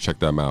guys, everybody check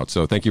them out.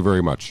 So thank you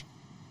very much.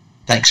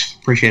 Thanks.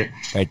 Appreciate it.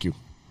 Thank you.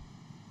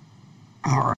 All right.